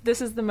pressure. This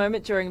is the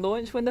moment during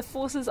launch when the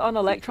forces on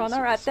Electron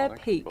are at their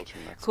peak,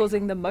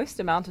 causing the most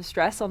amount of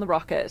stress on the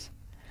rocket.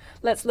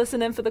 Let's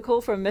listen in for the call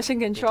from Mission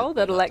Control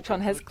that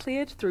Electron has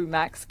cleared through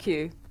max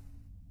Q.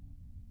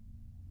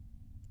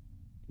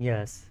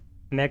 Yes.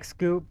 Max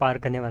Q पार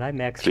करने वाला है.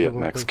 Max Clear Q.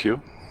 max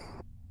Q.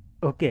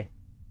 Okay.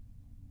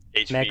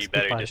 HV Max Q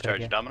battery पार कर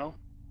discharge गया. nominal.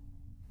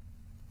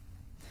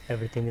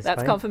 Everything is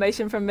That's fine.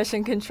 confirmation from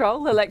Mission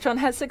Control. Electron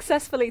has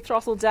successfully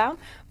throttled down,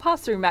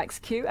 passed through max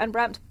Q and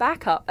ramped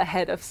back up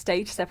ahead of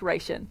stage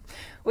separation.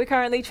 We're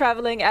currently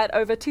traveling at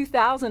over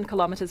 2,000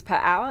 kilometers per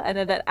hour and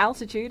at an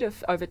altitude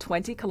of over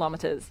 20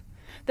 kilometers.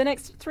 The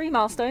next 3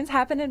 milestones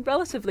happen in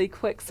relatively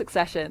quick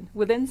succession,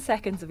 within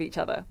seconds of each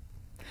other.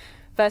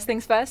 First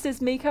things first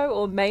is MECO,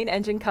 or main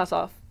engine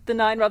cutoff. The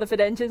 9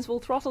 Rutherford engines will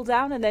throttle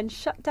down and then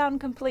shut down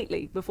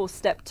completely before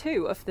step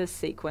 2 of this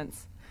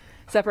sequence.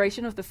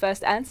 Separation of the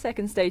first and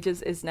second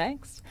stages is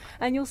next,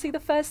 and you'll see the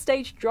first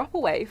stage drop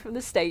away from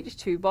the stage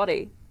 2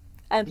 body.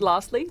 And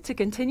lastly, to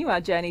continue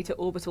our journey to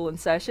orbital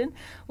insertion,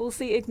 we'll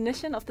see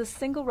ignition of the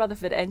single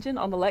Rutherford engine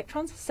on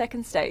Electron's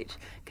second stage,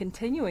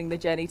 continuing the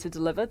journey to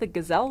deliver the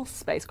GAzelle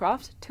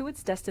spacecraft to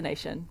its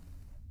destination.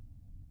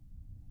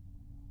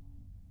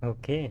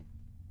 Okay.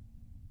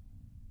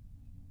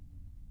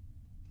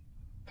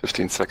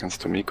 15 seconds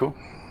to MECO.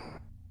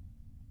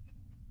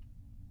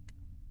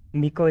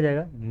 MECO हो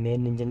जाएगा,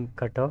 main engine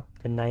cut off,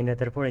 फिर 9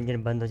 Rutherford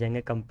engine बंद हो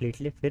जाएंगे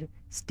completely, फिर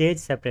stage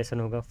separation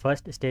होगा,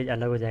 first stage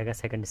अलग हो जाएगा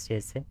सेकंड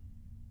स्टेज से.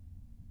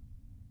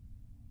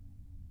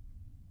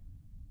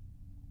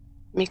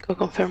 MECO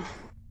confirm.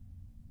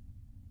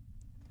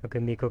 Okay,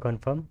 MECO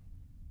confirm.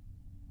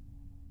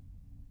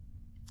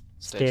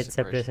 Stage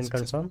separation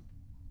confirm.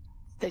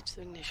 Stage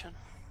to ignition.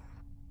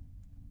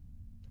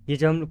 ये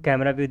जो हम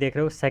कैमरा व्यू देख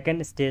रहे हो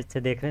सेकंड स्टेज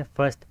से देख रहे हैं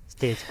फर्स्ट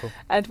स्टेज को.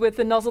 And with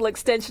the nozzle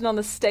extension on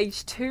the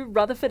stage 2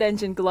 Rutherford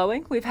engine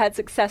glowing, we've had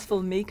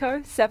successful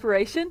MECO,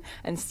 separation,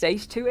 and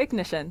stage 2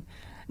 ignition.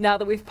 Now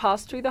that we've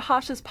passed through the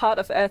harshest part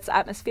of Earth's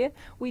atmosphere,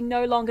 we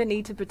no longer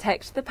need to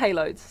protect the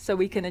payloads, so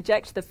we can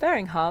eject the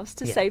fairing halves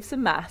to save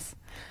some mass.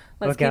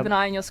 Let's keep an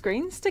eye on your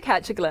screens to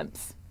catch a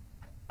glimpse.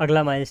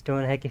 अगला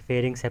milestone है कि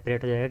fairing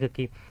separate हो जाएगा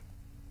क्योंकि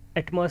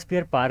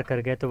atmosphere पार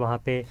कर गए तो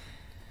वहाँ पे.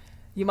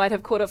 You might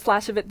have caught a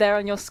flash of it there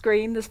on your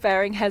screen. This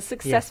fairing has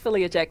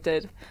successfully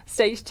ejected.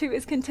 Stage 2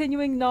 is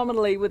continuing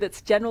nominally with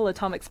its General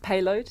Atomics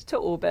payload to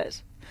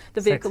orbit.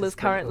 The vehicle is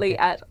currently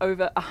at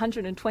over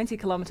 120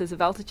 kilometers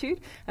of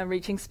altitude and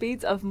reaching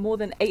speeds of more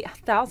than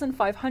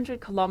 8,500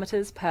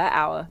 kilometers per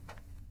hour.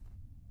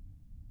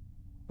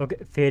 Okay,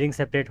 fairing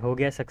separate हो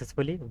गया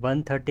successfully.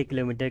 130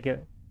 kilometre के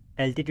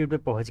altitude पे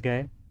पहुंच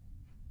गए.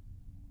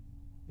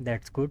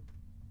 That's good.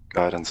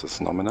 Guidance is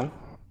nominal.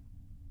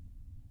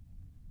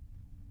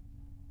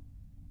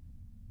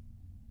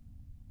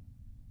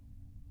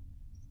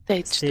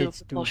 Stage 2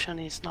 propulsion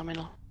is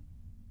nominal.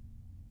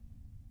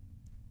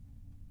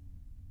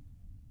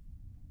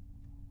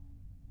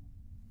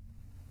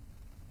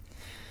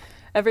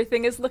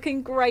 Everything is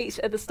looking great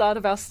at the start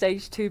of our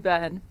stage 2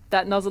 burn.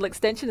 That nozzle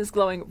extension is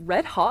glowing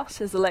red hot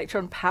as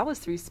Electron powers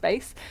through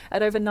space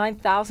at over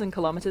 9,000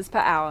 kilometers per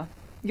hour.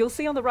 You'll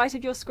see on the right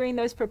of your screen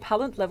those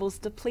propellant levels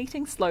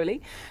depleting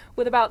slowly,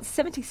 with about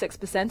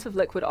 76% of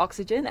liquid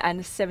oxygen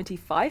and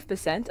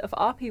 75% of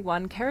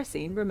RP1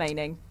 kerosene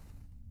remaining.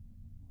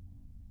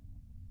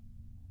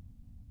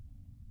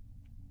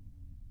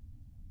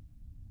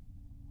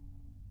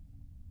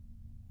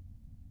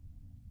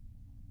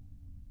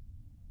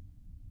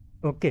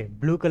 Okay,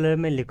 blue colour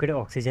में liquid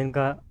oxygen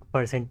का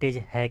percentage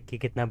है कि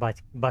कितना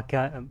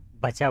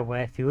बचा हुआ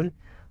है fuel,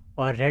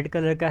 और red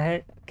colour का है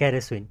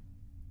केरोसिन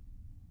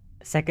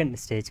सेकंड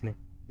स्टेज में.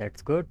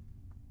 That's good.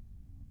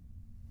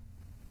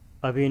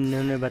 अभी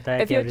इन्होंने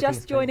बताया If you're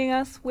just joining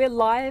us, we're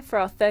live for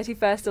our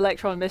 31st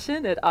Electron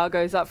mission at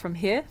Argos Up From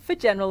Here for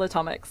General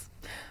Atomics.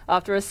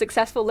 After a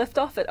successful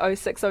liftoff at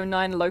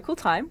 0609 local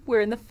time,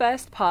 we're in the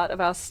first part of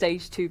our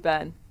stage 2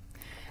 burn.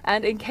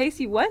 And in case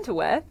you weren't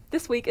aware,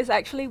 this week is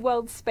actually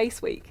World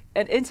Space Week,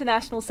 an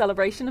international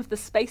celebration of the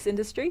space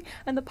industry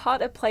and the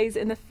part it plays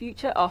in the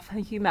future of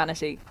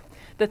humanity.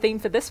 The theme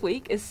for this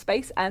week is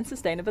space and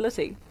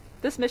sustainability.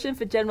 This mission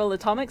for General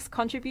Atomics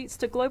contributes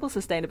to global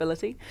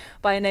sustainability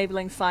by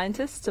enabling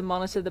scientists to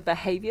monitor the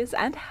behaviors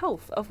and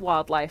health of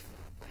wildlife.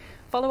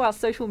 Follow our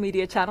social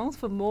media channels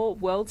for more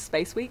World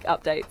Space Week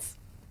updates.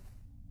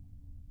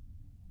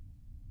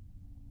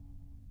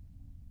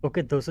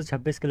 Okay,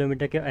 226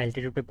 kilometre के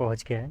altitude पे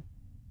पहुंच गया है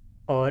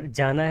और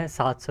जाना है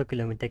 700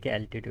 kilometre के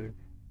altitude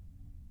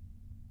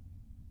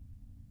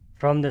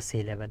from the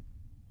C level.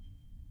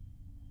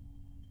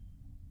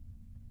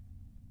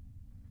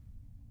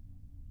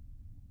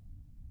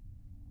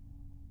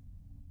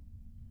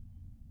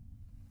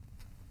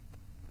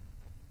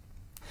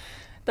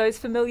 Those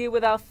familiar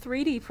with our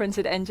 3D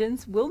printed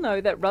engines will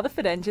know that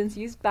Rutherford engines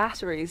use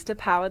batteries to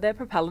power their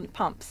propellant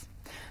pumps.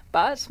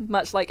 But,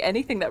 much like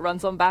anything that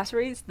runs on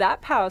batteries,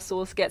 that power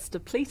source gets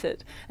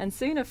depleted, and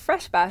soon a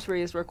fresh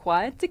battery is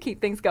required to keep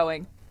things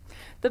going.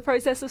 The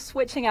process of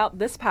switching out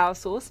this power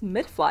source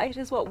mid-flight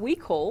is what we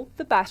call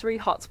the battery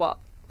hot swap.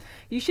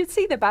 You should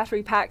see the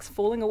battery packs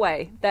falling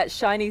away, that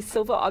shiny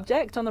silver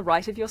object on the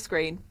right of your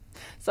screen.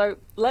 So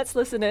let's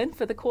listen in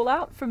for the call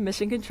out from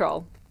Mission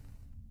Control.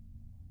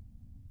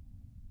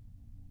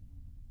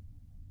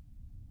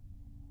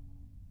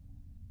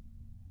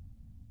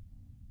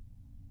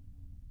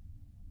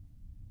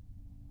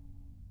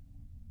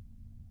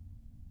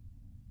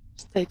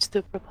 Stage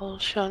 2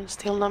 propulsion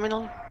still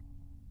nominal.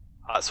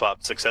 Hot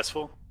swap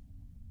successful.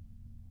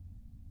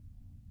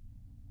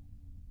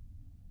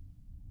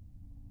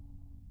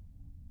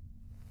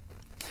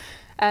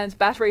 And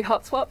battery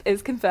hot swap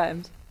is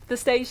confirmed. The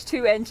Stage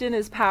 2 engine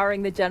is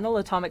powering the General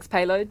Atomics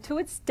Payload to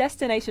its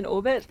destination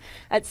orbit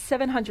at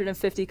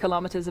 750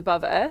 kilometers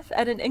above Earth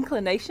at an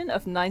inclination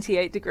of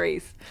 98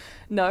 degrees.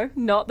 No,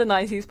 not the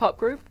 90s pop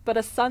group, but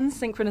a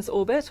Sun-synchronous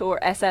orbit,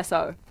 or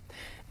SSO.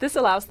 This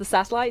allows the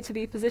satellite to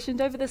be positioned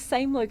over the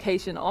same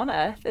location on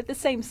Earth at the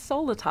same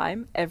solar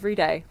time every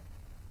day.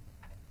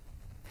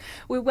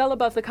 We're well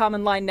above the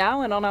Kármán line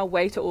now and on our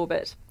way to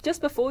orbit.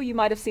 Just before, you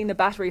might have seen the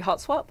battery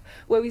hot swap,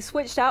 where we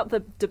switched out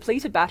the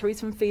depleted batteries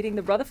from feeding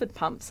the Rutherford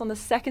pumps on the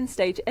second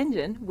stage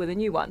engine with a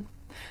new one.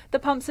 The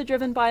pumps are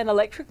driven by an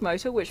electric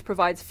motor which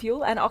provides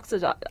fuel and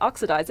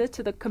oxidizer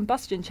to the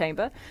combustion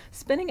chamber,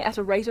 spinning at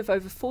a rate of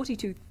over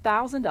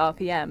 42,000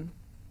 RPM.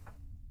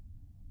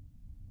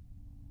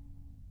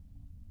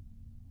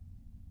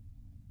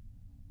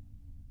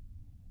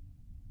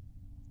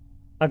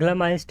 अगला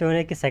milestone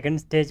है कि second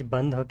stage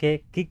बंद होके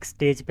kick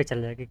stage पे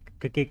चल जाएगा,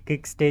 क्योंकि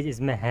kick stage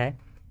इसमें है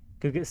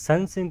क्योंकि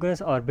सन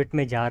सिंक्रोनस ऑर्बिट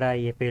में जा रहा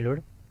है ये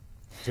पेलोड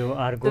जो The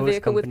Argos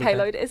vehicle with company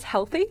payload is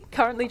healthy,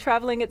 currently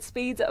traveling at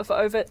speeds of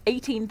over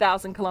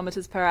 18,000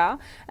 kilometers per hour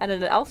and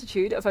at an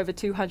altitude of over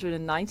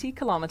 290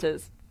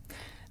 kilometers.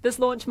 This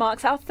launch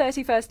marks our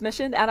 31st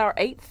mission and our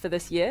 8th for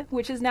this year,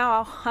 which is now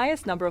our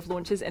highest number of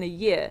launches in a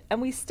year,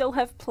 and we still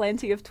have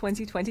plenty of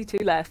 2022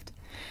 left.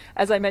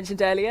 As I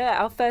mentioned earlier,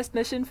 our first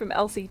mission from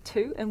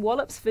LC2 in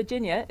Wallops,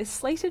 Virginia is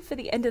slated for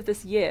the end of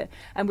this year,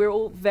 and we're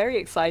all very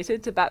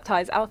excited to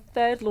baptize our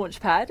third launch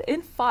pad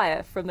in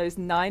fire from those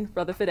 9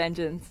 Rutherford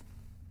engines.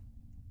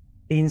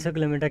 300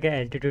 kilometre के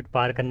altitude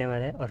पार करने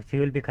वाला है और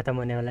fuel भी ख़त्म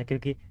होने वाला है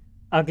क्योंकि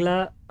अगला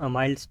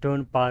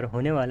माइलस्टोन पार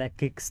होने वाला है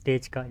किक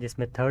स्टेज का,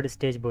 जिसमें थर्ड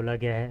स्टेज बोला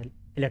गया है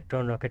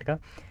इलेक्ट्रॉन रॉकेट का.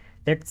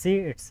 Let's see,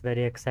 it's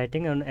very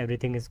exciting and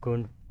everything is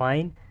going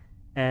fine.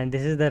 And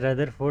this is the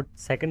Rutherford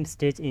second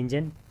stage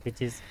engine, which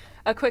is...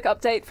 A quick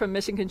update from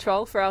Mission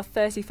Control for our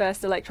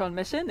 31st Electron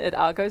mission at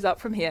Argos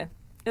Up From Here.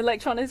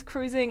 Electron is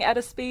cruising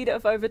at a speed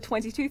of over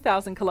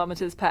 22,000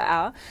 kilometers per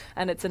hour,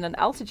 and it's in an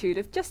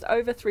altitude of just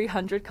over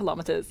 300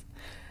 kilometers.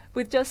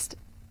 With just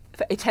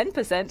a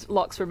 10%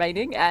 LOX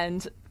remaining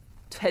and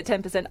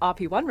 10%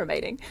 RP1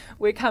 remaining,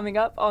 we're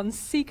coming up on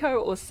SECO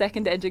or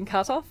second engine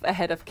cutoff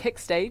ahead of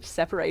kick stage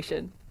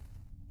separation.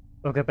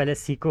 Okay पहले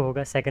Seiko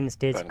होगा, second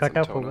stage cut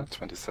off होगा.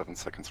 27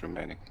 seconds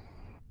remaining.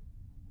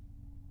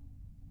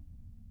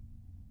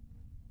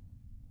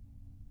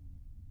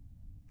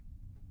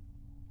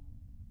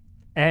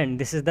 And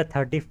this is the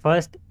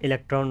 31st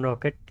electron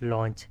rocket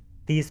launch.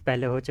 30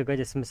 पहले हो चुका है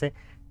जिसमें से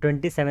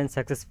 27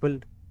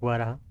 successful हुआ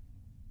रहा.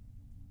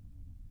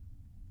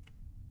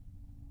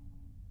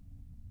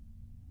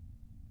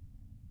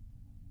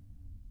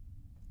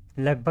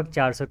 लगभग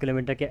 400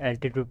 किलोमीटर के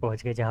एल्टीट्यूड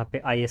पहुंच गए जहां पे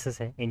आईएसएस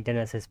है,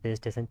 इंटरनेशनल स्पेस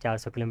स्टेशन.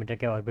 400 किलोमीटर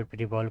के ऑर्बिट पर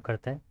रिवॉल्व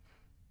करता है.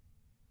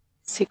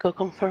 SECO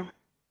confirm.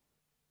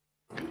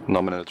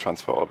 Nominal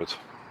transfer orbit.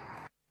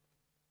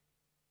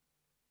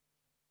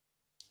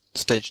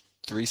 Stage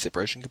 3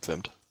 separation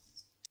confirmed.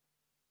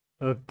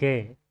 Okay,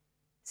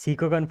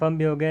 Seiko confirm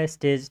भी हो गया,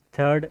 स्टेज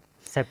थर्ड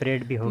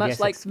separate भी हो गया. Much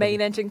like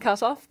main engine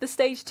cutoff, the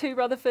Stage 2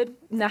 Rutherford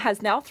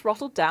has now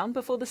throttled down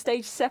before the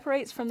stage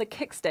separates from the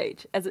kick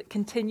stage as it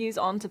continues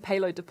on to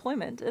payload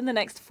deployment in the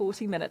next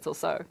 40 minutes or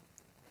so.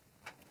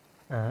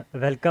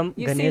 Welcome,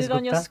 You've Ganesh seen it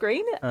on your Gupta.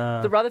 screen.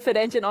 The Rutherford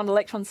engine on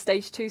Electron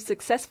Stage 2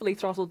 successfully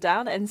throttled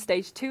down, and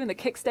Stage 2 and the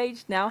kick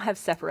stage now have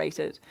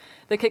separated.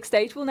 The kick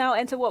stage will now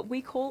enter what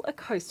we call a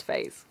coast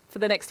phase. For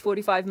the next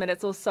 45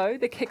 minutes or so,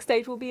 the kick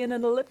stage will be in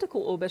an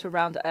elliptical orbit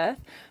around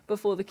Earth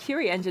before the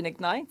Curie engine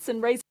ignites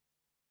and raises.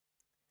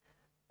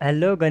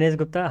 Hello, Ganesh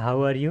Gupta. How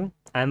are you?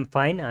 I'm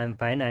fine. I'm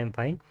fine. I'm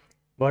fine.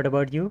 What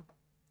about you?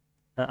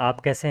 आप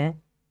कैसे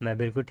हैं? मैं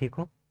बिल्कुल ठीक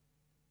हूँ.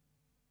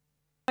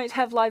 We won't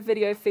have live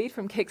video feed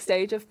from kick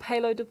stage of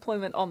payload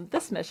deployment on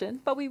this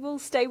mission, but we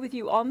will stay with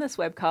you on this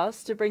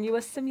webcast to bring you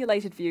a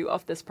simulated view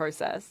of this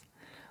process.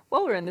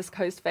 While we're in this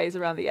coast phase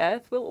around the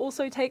Earth, we'll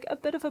also take a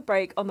bit of a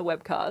break on the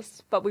webcast,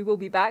 but we will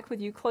be back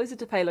with you closer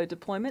to payload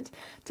deployment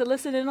to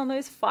listen in on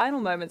those final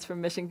moments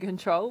from mission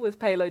control, with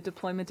payload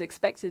deployment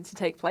expected to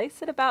take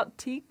place at about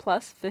T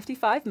plus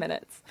 55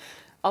 minutes.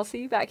 I'll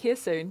see you back here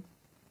soon.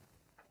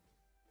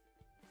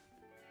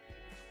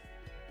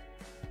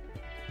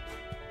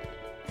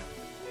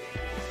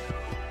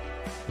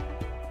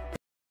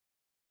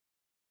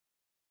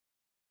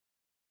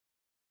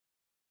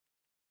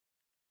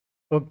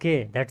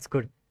 Okay, that's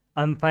good.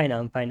 I'm fine.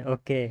 I'm fine.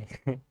 Okay.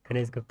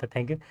 Ganesh Gupta,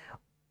 thank you.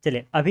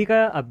 चलिए, अभी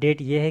का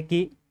update ये है कि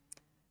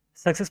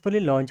successfully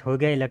launch हो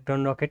गया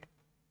electron rocket.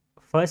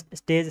 First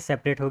stage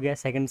separate हो गया,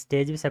 सेकंड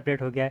स्टेज भी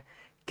सेपरेट हो गया,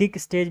 किक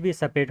स्टेज भी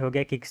सेपरेट हो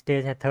गया. किक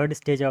स्टेज है third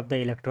stage of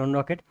the electron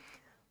rocket,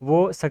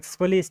 वो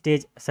सक्सेसफुली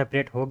स्टेज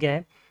सेपरेट हो गया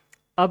है.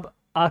 अब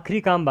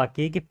आखिरी काम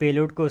बाकी है कि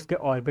पेलोड को उसके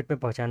ऑर्बिट में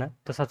पहुंचाना.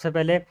 तो सबसे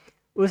पहले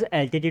उस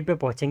एल्टीट्यूड पे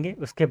पहुंचेंगे,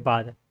 उसके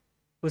बाद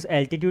उस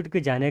एल्टीट्यूड के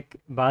जाने के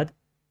बाद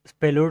उस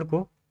पेलोड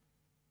को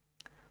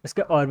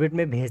उसके ऑर्बिट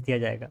में भेज दिया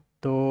जाएगा.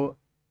 तो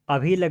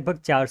अभी लगभग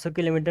 400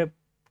 किलोमीटर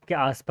के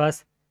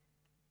आसपास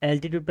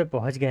एल्टीट्यूड पे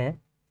पहुंच गए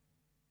हैं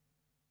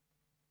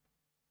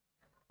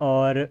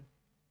और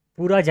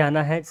पूरा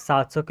जाना है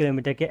 700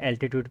 किलोमीटर के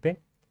एल्टीट्यूड पे.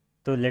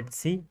 तो लेट्स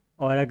सी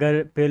और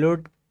अगर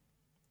पेलोड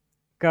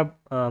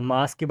का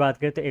मास की बात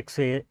करें तो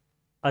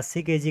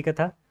 180 kg का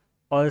था।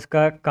 और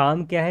उसका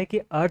काम क्या है कि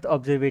अर्थ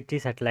ऑब्जर्वेटरी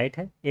सैटेलाइट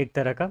है एक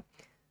तरह का,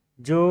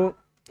 जो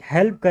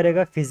हेल्प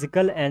करेगा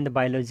फिजिकल एंड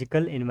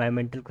बायोलॉजिकल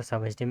इन्वायरमेंटल को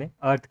समझने में,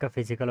 अर्थ का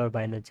फिजिकल और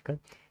बायोलॉजिकल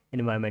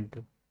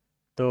इन्वायरमेंटल।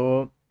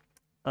 तो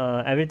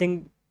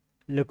एवरीथिंग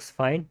लुक्स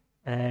फाइन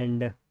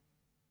एंड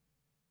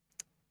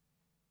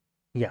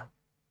या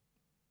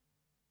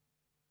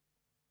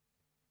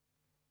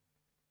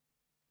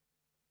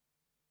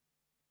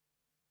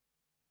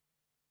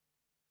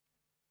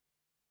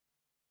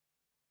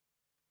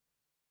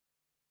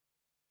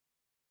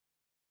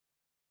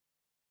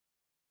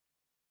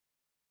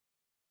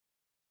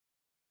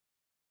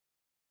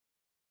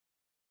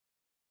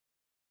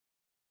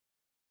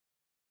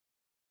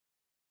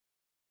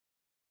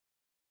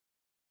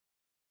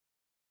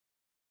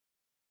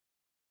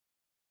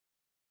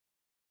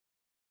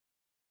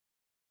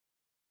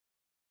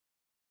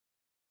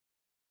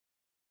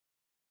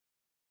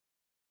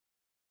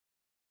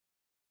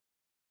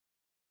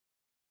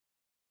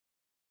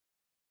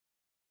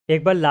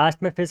एक बार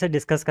लास्ट में फिर से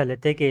डिस्कस कर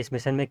लेते हैं कि इस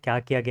मिशन में क्या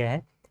किया गया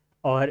है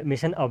और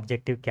मिशन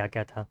ऑब्जेक्टिव क्या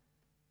क्या था।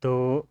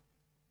 तो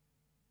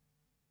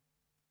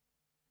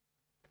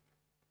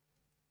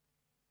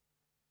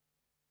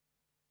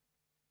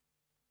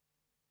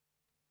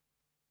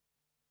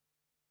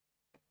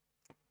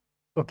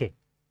okay,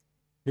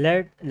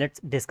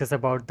 let's discuss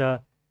about the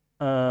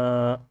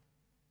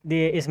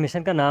इस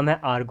मिशन का नाम है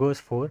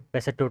आर्गोस 4।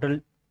 वैसे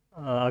टोटल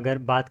अगर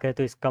बात करें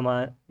तो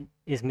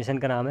इस मिशन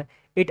का नाम है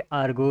it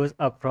आर्गोज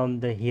up from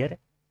the here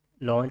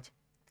launch,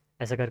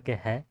 ऐसा करके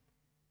है।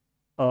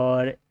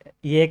 और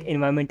ये एक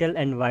environmental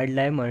and wild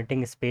life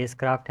monitoring space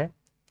craft है,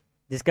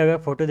 जिसका अगर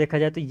फ़ोटो देखा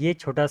जाए तो ये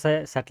छोटा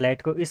सा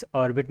सैटेलाइट को इस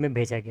ऑर्बिट में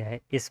भेजा गया है,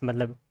 इस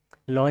मतलब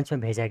लॉन्च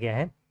में भेजा गया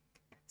है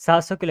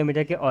 700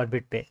 किलोमीटर के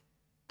ऑर्बिट पे।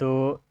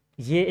 तो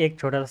ये एक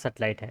छोटा सा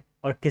सैटेलाइट है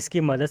और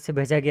किसकी मदद से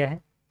भेजा गया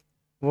है,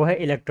 वो है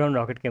इलेक्ट्रॉन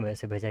रॉकेट की मदद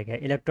से भेजा गया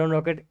है। इलेक्ट्रॉन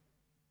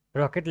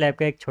रॉकेट लैब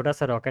का एक छोटा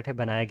सा रॉकेट है,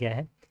 बनाया गया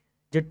है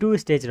जो 2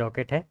 स्टेज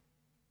रॉकेट है।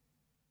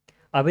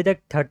 अभी तक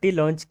 30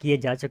 लॉन्च किए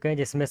जा चुके हैं,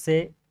 जिसमें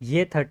से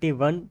ये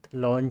 31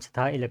 लॉन्च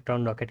था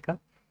इलेक्ट्रॉन रॉकेट का,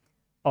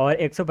 और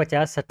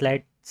 150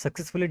 सैटेलाइट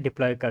सक्सेसफुली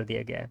डिप्लॉय कर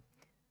दिया गया है।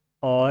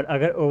 और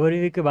अगर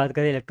ओवरव्यू की बात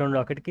करें इलेक्ट्रॉन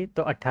रॉकेट की,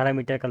 तो 18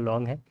 मीटर का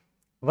लॉन्ग है,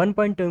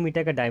 1.2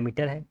 मीटर का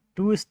डायमीटर है,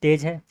 2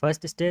 स्टेज है,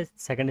 first stage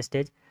second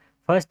stage.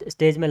 First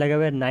stage में लगा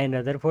हुआ है 9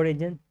 रदरफोर्ड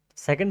इंजन,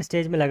 सेकंड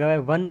स्टेज में लगा हुआ है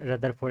 1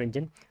 रदरफोर्ड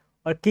इंजन,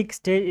 और kick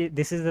stage,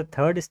 this is the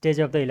third stage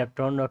of the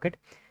electron rocket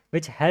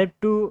which help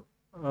to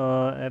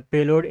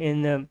payload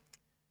in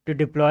to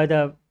deploy the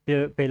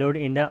payload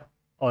in the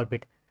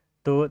orbit.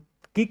 तो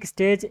kick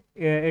stage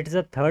it is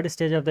the third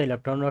stage of the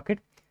electron rocket,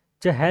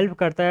 जो help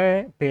करता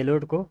है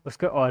payload को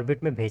उसके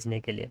orbit में भेजने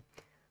के लिए।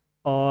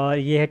 और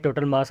ये है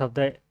total mass of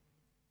the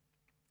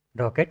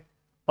rocket,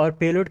 और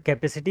पेलोड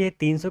कैपेसिटी है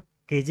 300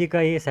 kg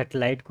का। ये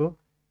सैटेलाइट को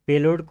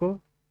पेलोड को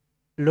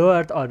लो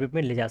अर्थ ऑर्बिट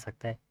में ले जा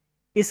सकता है।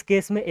 इस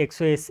केस में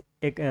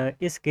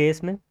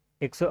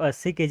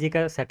 180 kg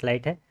का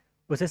सैटेलाइट है,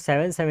 उसे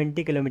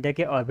 770 किलोमीटर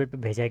के ऑर्बिट पे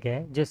भेजा गया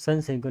है, जो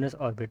सन सिंक्रोनस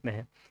ऑर्बिट में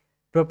है।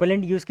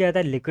 प्रोपेलेंट यूज़ किया जाता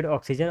है लिक्विड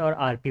ऑक्सीजन और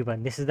RP1,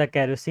 this is the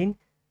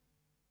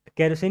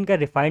kerosene का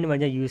रिफाइंड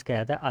वर्जन यूज़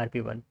किया जाता है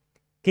RP1।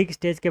 किक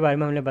स्टेज के बारे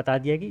में हमने बता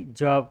दिया कि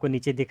जो आपको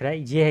नीचे दिख रहा है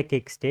ये है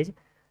किक स्टेज,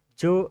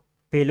 जो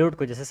पेलोड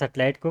को, जैसे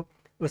सैटेलाइट को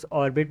उस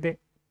ऑर्बिट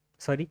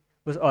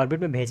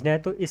में भेजना है,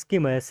 तो इसकी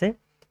मदद से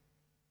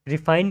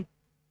रिफाइंड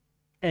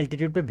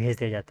एल्टीट्यूड पे भेज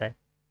दिया जाता है।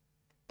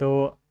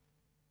 तो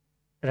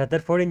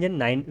रदरफोर्ड इंजन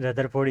 9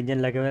 रदरफोर्ड इंजन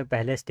लगे हुए हैं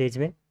पहले स्टेज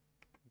में,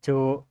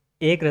 जो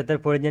एक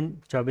रदरफोर्ड इंजन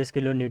 24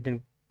 किलो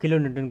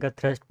न्यूटन का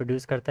थ्रस्ट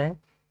प्रोड्यूस करता है,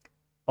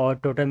 और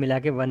टोटल मिला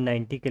के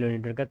 190 किलो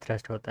न्यूटन का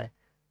थ्रस्ट होता है।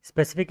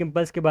 स्पेसिफिक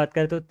इम्पल्स की बात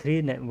करें तो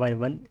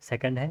 311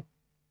 सेकंड है।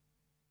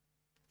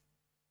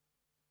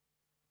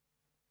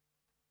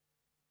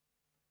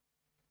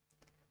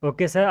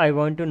 Okay sir, I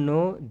want to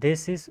know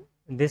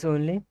this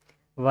only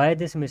why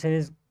this mission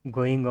is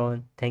going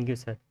on. Thank you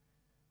sir.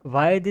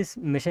 Why this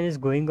mission is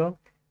going on,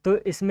 तो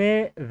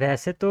इसमें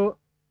वैसे तो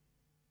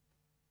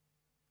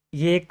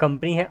ये एक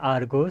कंपनी है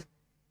आर्गोस,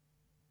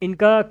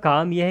 इनका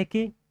काम यह है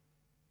कि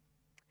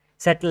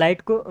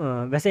सैटेलाइट को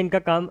वैसे इनका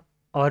काम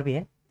और भी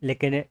है,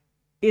 लेकिन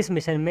इस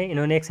मिशन में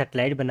इन्होंने एक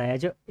सैटेलाइट बनाया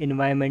जो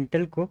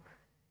इन्वायरमेंटल को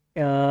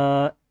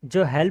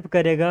जो हेल्प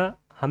करेगा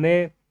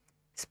हमें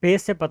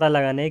स्पेस से पता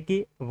लगाने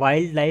कि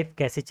वाइल्ड लाइफ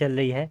कैसे चल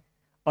रही है,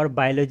 और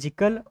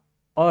बायोलॉजिकल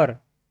और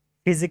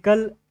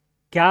फिज़िकल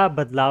क्या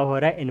बदलाव हो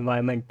रहा है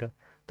इन्वायरमेंट,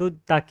 तो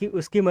ताकि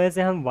उसकी मदद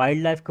से हम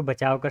वाइल्ड लाइफ को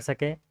बचाव कर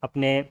सकें,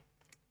 अपने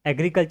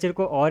एग्रीकल्चर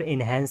को और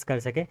इन्हेंस कर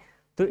सकें।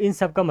 तो इन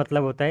सब का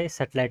मतलब होता है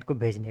सैटेलाइट को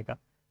भेजने का।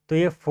 तो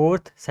ये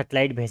 4th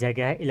सैटेलाइट भेजा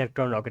गया है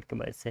इलेक्ट्रॉन रॉकेट की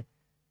मदद से।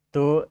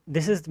 तो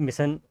this is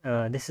mission,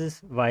 this is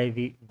why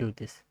we do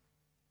this.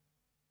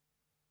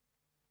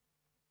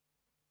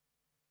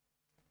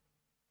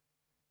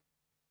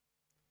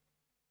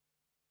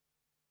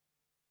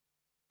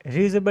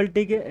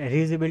 Reusability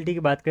की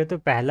बात करें तो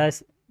पहला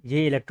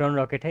ये इलेक्ट्रॉन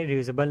रॉकेट है,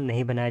 रीयूजेबल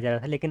नहीं बनाया जा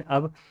रहा था, लेकिन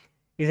अब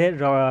इसे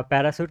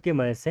पैरासूट की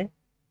मदद से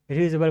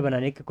रीयूजेबल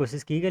बनाने की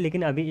कोशिश की गई,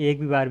 लेकिन अभी एक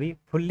भी बार भी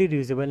फुल्ली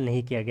रीयूजेबल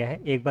नहीं किया गया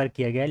है। एक बार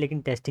किया गया है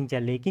लेकिन टेस्टिंग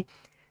चल रही है कि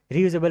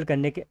रीयूजेबल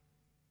करने के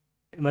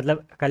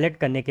मतलब कलेक्ट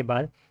करने के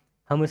बाद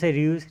हम उसे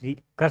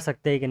कर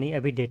सकते हैं कि नहीं,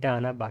 अभी डेटा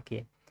आना बाकी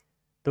है।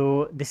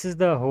 तो this is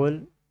the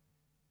whole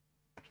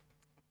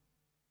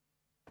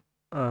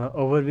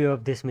overview of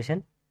this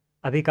mission.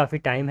 अभी काफ़ी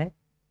टाइम है,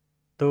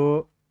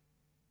 तो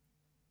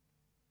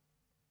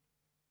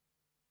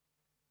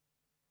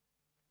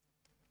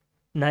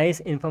nice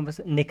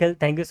information Nikhil,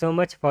 thank you so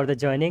much for the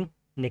joining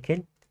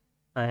Nikhil,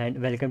 and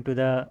welcome to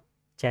the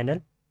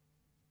channel.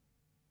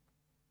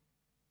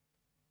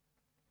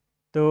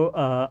 तो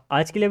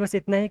आज के लिए बस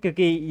इतना ही,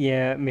 क्योंकि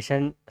ये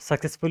मिशन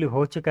सक्सेसफुली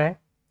हो चुका है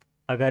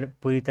अगर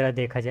पूरी तरह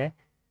देखा जाए।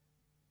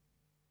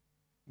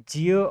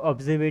 जियो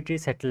ऑब्जर्वेटरी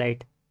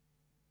सैटेलाइट,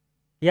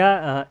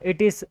 या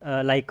it is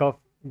like of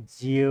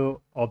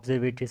Jio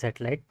observatory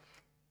satellite.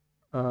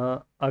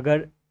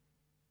 अगर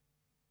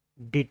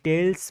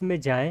डिटेल्स में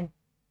जाएं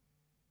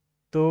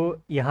तो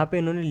यहाँ पे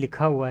इन्होंने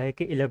लिखा हुआ है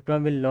कि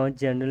electron will launch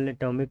general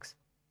Atomics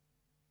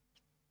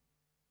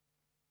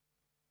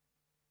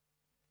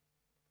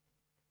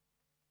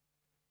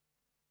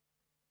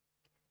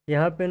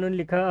यहाँ पे उन्होंने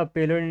लिखा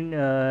payload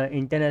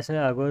international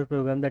Argos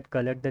programme that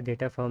collect the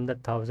data from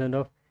the thousand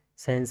of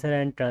sensor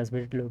and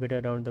transmit located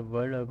around the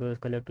world, Argos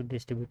collect to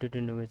distributed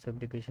in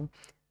application.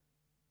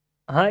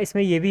 हाँ,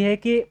 इसमें ये भी है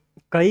कि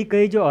कई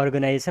कई जो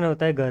ऑर्गेनाइजेशन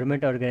होता है,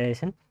 गवर्नमेंट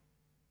ऑर्गेनाइजेशन,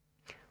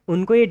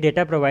 उनको ये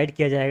डेटा प्रोवाइड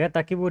किया जाएगा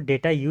ताकि वो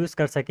डेटा यूज़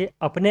कर सके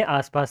अपने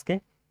आसपास के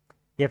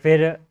या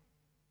फिर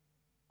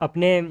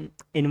अपने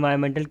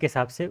इन्वायरमेंटल के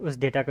हिसाब से उस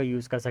डेटा का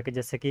यूज़ कर सके।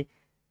 जैसे कि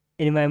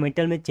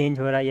इन्वायरमेंटल में चेंज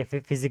हो रहा है या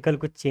फिर फिज़िकल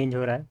कुछ चेंज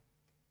हो रहा है,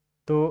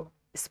 तो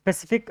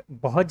स्पेसिफिक,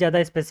 बहुत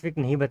ज़्यादा स्पेसिफिक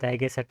नहीं बताया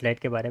गया सैटेलाइट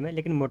के बारे में,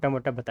 लेकिन मोटा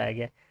मोटा बताया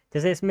गया।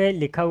 जैसे इसमें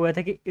लिखा हुआ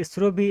था कि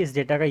इसरो भी इस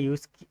डेटा का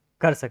यूज़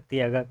कर सकती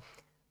है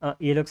अगर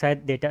ये लोग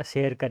शायद डेटा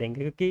शेयर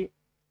करेंगे, क्योंकि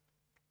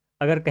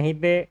अगर कहीं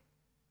पे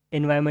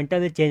इन्वायरमेंटल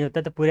में चेंज होता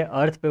है तो पूरे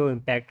अर्थ पे वो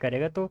इम्पैक्ट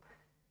करेगा, तो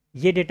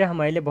ये डेटा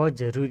हमारे लिए बहुत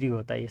ज़रूरी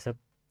होता है ये सब।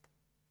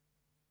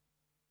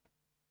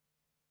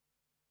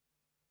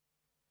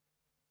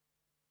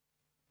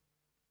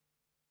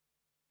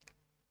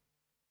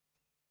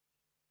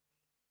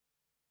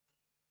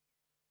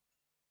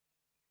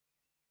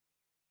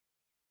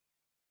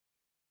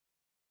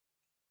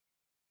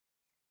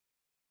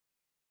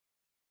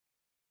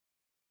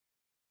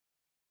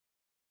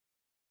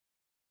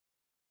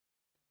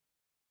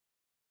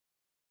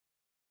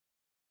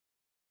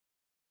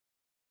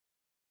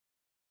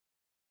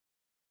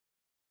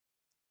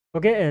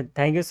 Okay,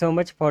 thank you so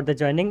much for the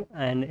joining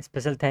and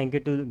special thank you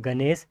to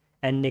Ganesh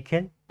and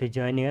Nikhil to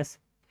joining us.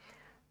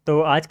 तो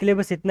आज के लिए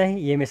बस इतना ही,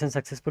 ये मिशन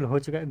सक्सेसफुल हो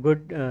चुका है।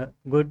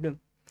 Good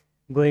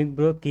going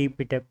bro,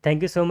 keep it up.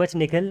 Thank you so much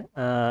Nikhil,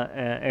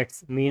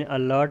 it's mean a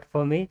lot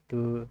for me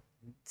to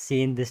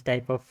C in this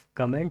type of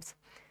comments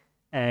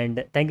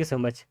and thank you so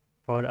much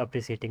for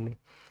appreciating मी।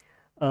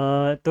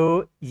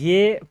 तो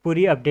ये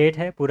पूरी update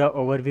है, पूरा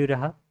overview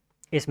रहा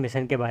इस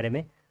mission के बारे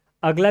में।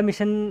 अगला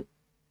मिशन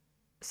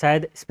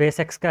शायद स्पेस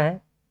एक्स का है।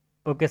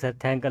 Okay sir,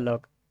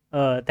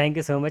 thank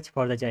you so much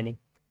for the journeying.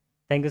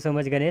 Thank you so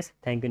much Ganesh,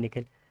 thank you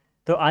Nikhil.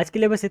 तो आज के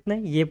लिए बस इतना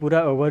ही, ये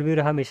पूरा ओवरव्यू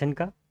रहा मिशन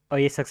का और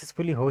ये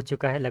सक्सेसफुली हो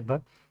चुका है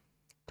लगभग,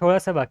 थोड़ा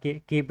सा बाकी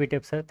है। Keep it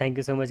up sir, thank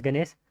you so much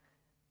Ganesh.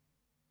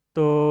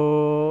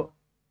 तो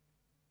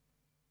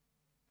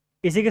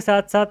इसी के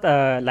साथ साथ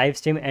लाइव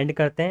स्ट्रीम एंड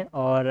करते हैं,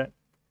 और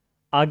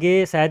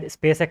आगे शायद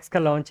स्पेस एक्स का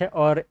लॉन्च है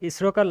और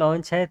इसरो का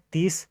लॉन्च है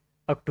 30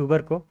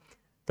 अक्टूबर को,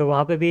 तो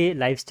वहाँ पे भी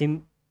लाइव स्ट्रीम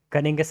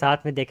करेंगे,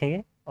 साथ में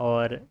देखेंगे।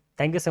 और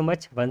thank you so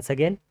much once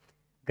again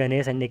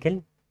Ganesh and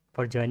Nikhil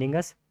for joining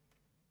us.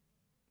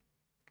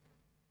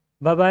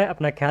 Bye bye,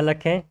 अपना ख्याल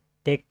रखें,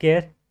 take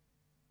care.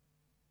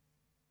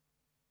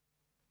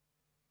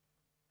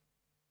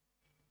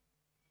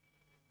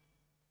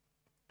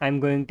 I am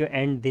going to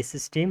and this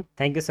stream.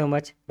 Thank you so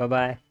much, bye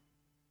bye.